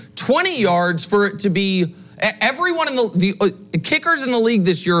range, 20 yards for it to be. Everyone in the kickers in the league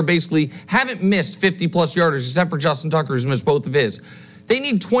this year basically haven't missed 50-plus yarders except for Justin Tucker, who's missed both of his. They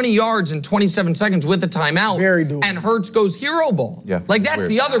need 20 yards in 27 seconds with a timeout. Very doable. And Hurts goes hero ball. Yeah, like that's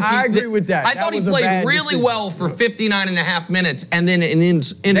the other piece. I agree with that. I thought he played really well for 59 and a half minutes, and then an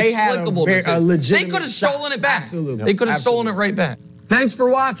inexplicable decision. They could have stolen it back. Absolutely. They could have stolen it right back. Thanks for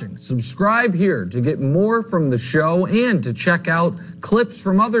watching. Subscribe here to get more from the show and to check out clips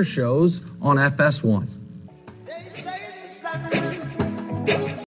from other shows on FS1.